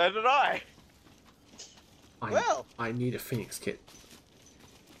 So did I. Well. I need a Phoenix kit.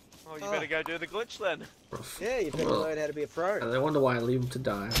 Well, you better go do the glitch then. Yeah, you better learn how to be a pro. And I wonder why I leave him to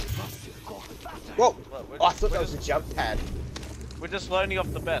die. Whoa! Look, Oh, I thought that was a jump pad. We're just learning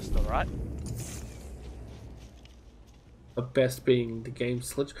off the best, alright? The best being the game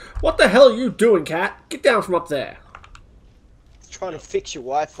glitch. What the hell are you doing, cat? Get down from up there. It's trying to fix your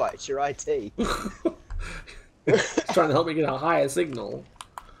Wi-Fi. It's your IT. It's trying to help me get a higher signal.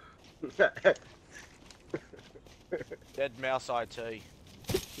 Dead mouse IT.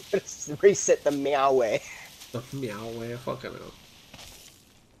 Let's reset the malware. The meowware, fucking hell.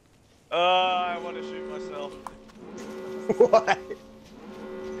 I want to shoot myself. Why?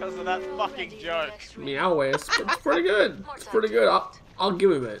 Because of that fucking joke. Meowware, it's pretty good. It's pretty good. I'll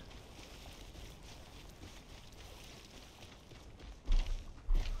give him it.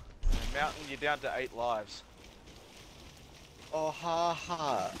 Mountain, you're down to 8 lives. Oh, ha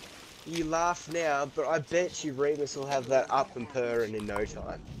ha. You laugh now, but I bet you Remus will have that up and purring in no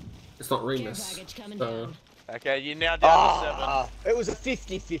time. It's not Remus. So. Okay, you're now down to 7. It was a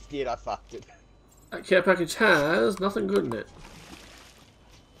 50-50 and I fucked it. That care package has nothing good in it.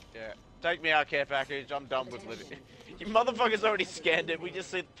 Yeah. Take me out, care package. I'm done with living. You motherfuckers already scanned it. We just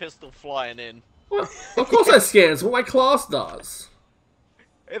see the pistol flying in. What? Of course that scans what my class does.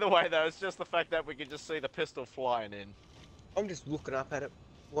 Either way, though, it's just the fact that we can just see the pistol flying in. I'm just looking up at it,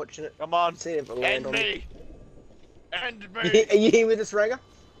 watching it. Come on. Seeing if it land End on me! it. End me! Are you here with us, Ranger?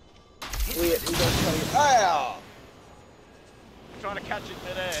 We don't tell you. Ow! Trying to catch it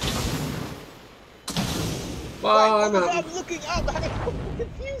midair. Bye, Wait, Mountain. I'm looking up. I'm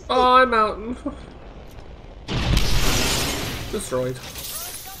confused. Bye, Mountain. Destroyed.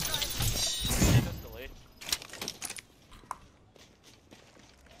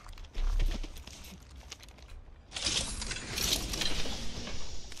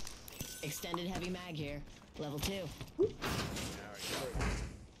 Extended heavy mag here. Level 2.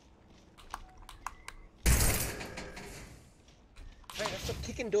 Hey, stop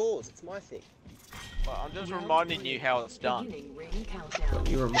kicking doors. It's my thing. Well, I'm just reminding you how it's done.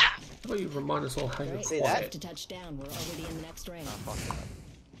 But you remind us all how you're See quiet. that? To touch down. We're already in the next ring.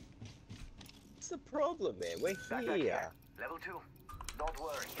 What's the problem, man? We're here. Level 2. Don't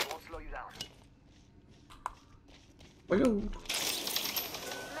worry, it won't slow you down. Wiggle.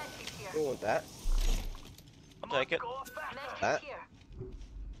 Don't want that. I'll take it. That.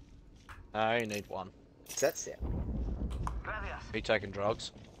 No, you need one. What's that sound? Are you taking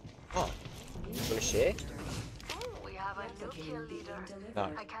drugs? Oh. You want to share? We have a new kill leader. No.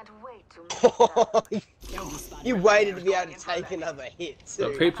 I can't wait to You waited to be able to take another hit, There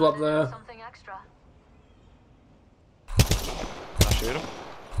are too. people up there. something extra. Can I shoot him?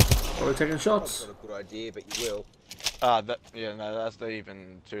 Are we taking shots? That's not a good idea, but you will. Yeah, no, that's not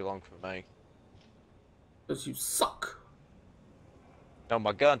even too long for me. Because you suck. No,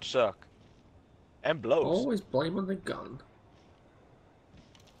 my guns suck. And blows. Always blaming the gun.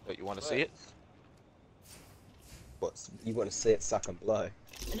 But you want to see it? What? You want to see it suck and blow?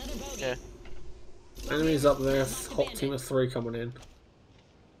 Yeah. Enemies up there. Hot team of 3 coming in.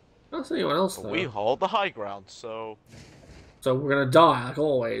 I don't see anyone else But though. we hold the high ground, so... So we're gonna die like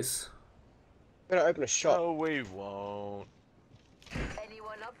always. I'm gonna open a shop. No, we won't.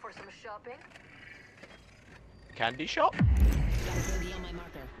 Anyone up for some shopping? Candy shop? Got a bogey on my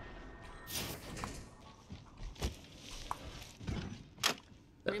marker.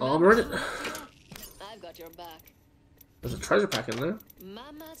 Armor in it. I've got your back. There's a treasure pack in there.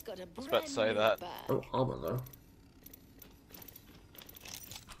 Mama's got a I was brand about to say new that. bag. No armor though.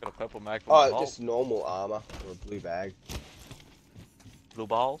 Got a purple mag for my Oh, hole. just normal armor or a blue bag. blue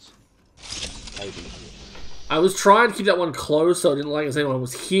balls? Maybe. I was trying to keep that one closed so I didn't like as anyone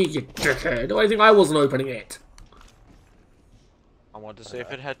was here, you dickhead. Do I think I wasn't opening it? I wanted to see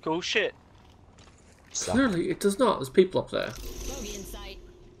if it had cool shit. Clearly, it does not. There's people up there. Bogey in sight.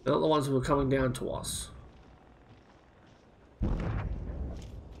 They're not the ones who are coming down to us.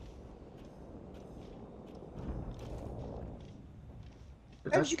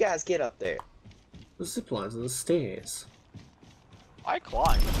 How did you guys get up there? The zip lines and the stairs. I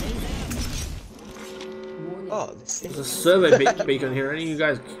climbed. Oh, there's a survey beacon here. Any of you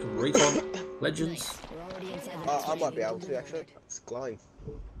guys recon legends? I might be able to actually. It's glowing.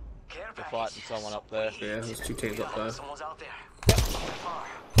 They're fighting someone up there. Yeah, there's 2 teams up there. Someone's out there.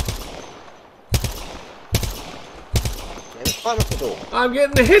 Yeah, climb up the door. I'm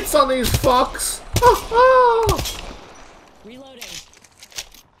getting the hits on these fucks! Reloading.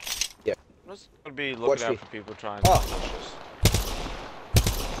 Yep. Just gotta be Watch looking me. out for people trying Oh. to push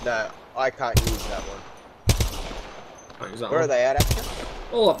us. No, I can't use that one. Can't use that Where one. are they at, actually?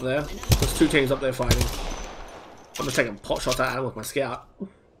 All up there. There's 2 teams up there fighting. I'm just taking pot shots at them with my scout.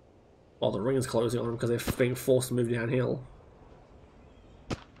 While the ring is closing on them because they're being forced to move downhill.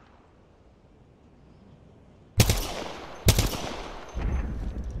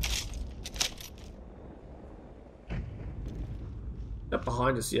 Up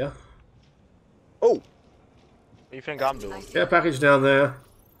behind us, yeah. Oh! What do you think I'm doing? Care package down there.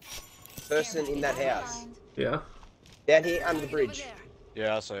 Person in that house. Yeah. Down here under the bridge.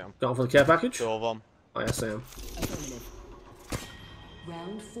 Yeah, I see him. Going for the care package? 2 of them. Oh, yeah, Sam. Affirmative.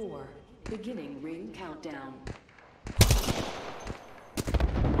 Round 4. Beginning ring countdown.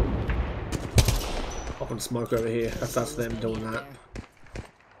 Popping smoke over here. That's them doing that.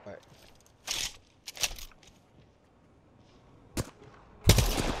 Right.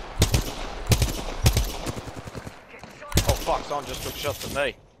 Oh fuck, someone just took shots at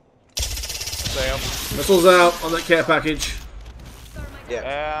me. Sam. Missiles out on that care package.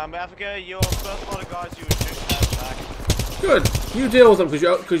 Yeah. Africa, you're first lot of guys you would shoot at back. Good. You deal with them because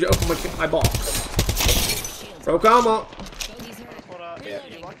you opened my box. Broke armor. Yeah,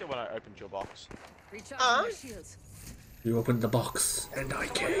 you liked it when I opened your box. Recharge my shields. You opened the box and I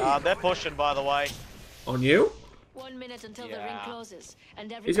came. They're pushing, by the way. On you? 1 minute until the ring Yeah. closes,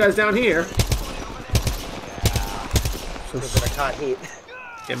 and These guys down here. But I can't hit.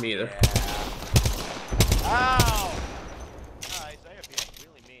 Get me either. Ow! Nice, they are being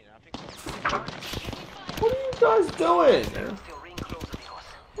really mean. I think What are you guys doing?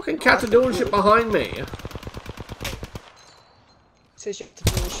 Fucking cats are doing shit behind me. Says you have to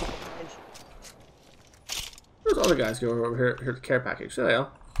do this shit behind you. Those other guys go over here to the care package. There they are.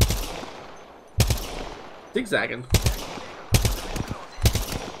 Zigzagging.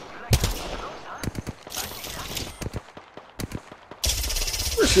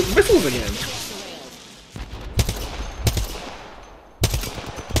 We're shooting missiles again.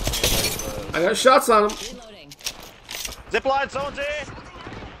 I got shots on them. Zipline, someone's here!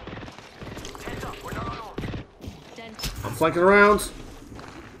 I'm flanking around.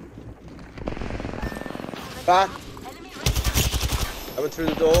 Back. I went through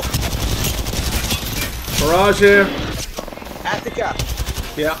the door. Barrage here. Attica.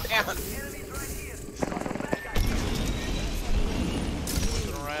 Yeah. Down.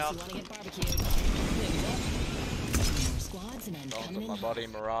 Around. Squads and I'm Bombs coming on in my hot. body,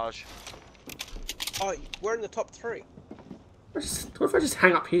 Mirage. Oh, we're in the top 3. What if I just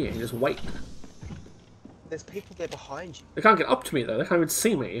hang up here and just wait? There's people there behind you. They can't get up to me though. They can't even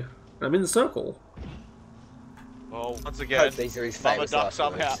see me. I'm in the circle. Well, once I again, hope these are his Mama famous Duck last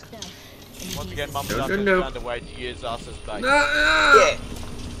somehow. words. Once again, Mama No, Duck no, has no. found a way to use us as bait. Yeah.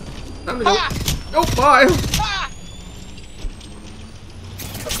 Time to go. Oh, bye.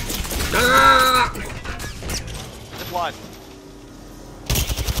 Zipline.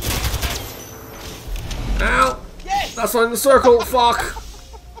 Ow. Yes. That's not in the circle. Fuck.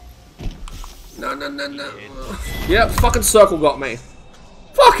 No. Yep, fucking circle got me.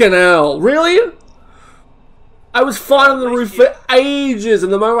 Fucking hell. Really? I was fine on the roof for ages,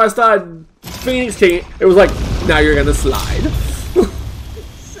 and the moment I started Phoenix King, it was like, now you're gonna slide.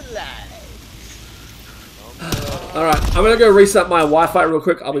 Alright, I'm gonna go reset my Wi-Fi real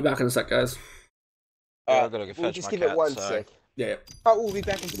quick. I'll be back in a sec, guys. I gotta go We'll fetch just my give cat, it one so- sec. Yeah. Oh, we'll be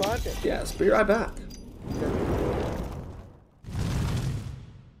back in 5 then. Yes, be right back.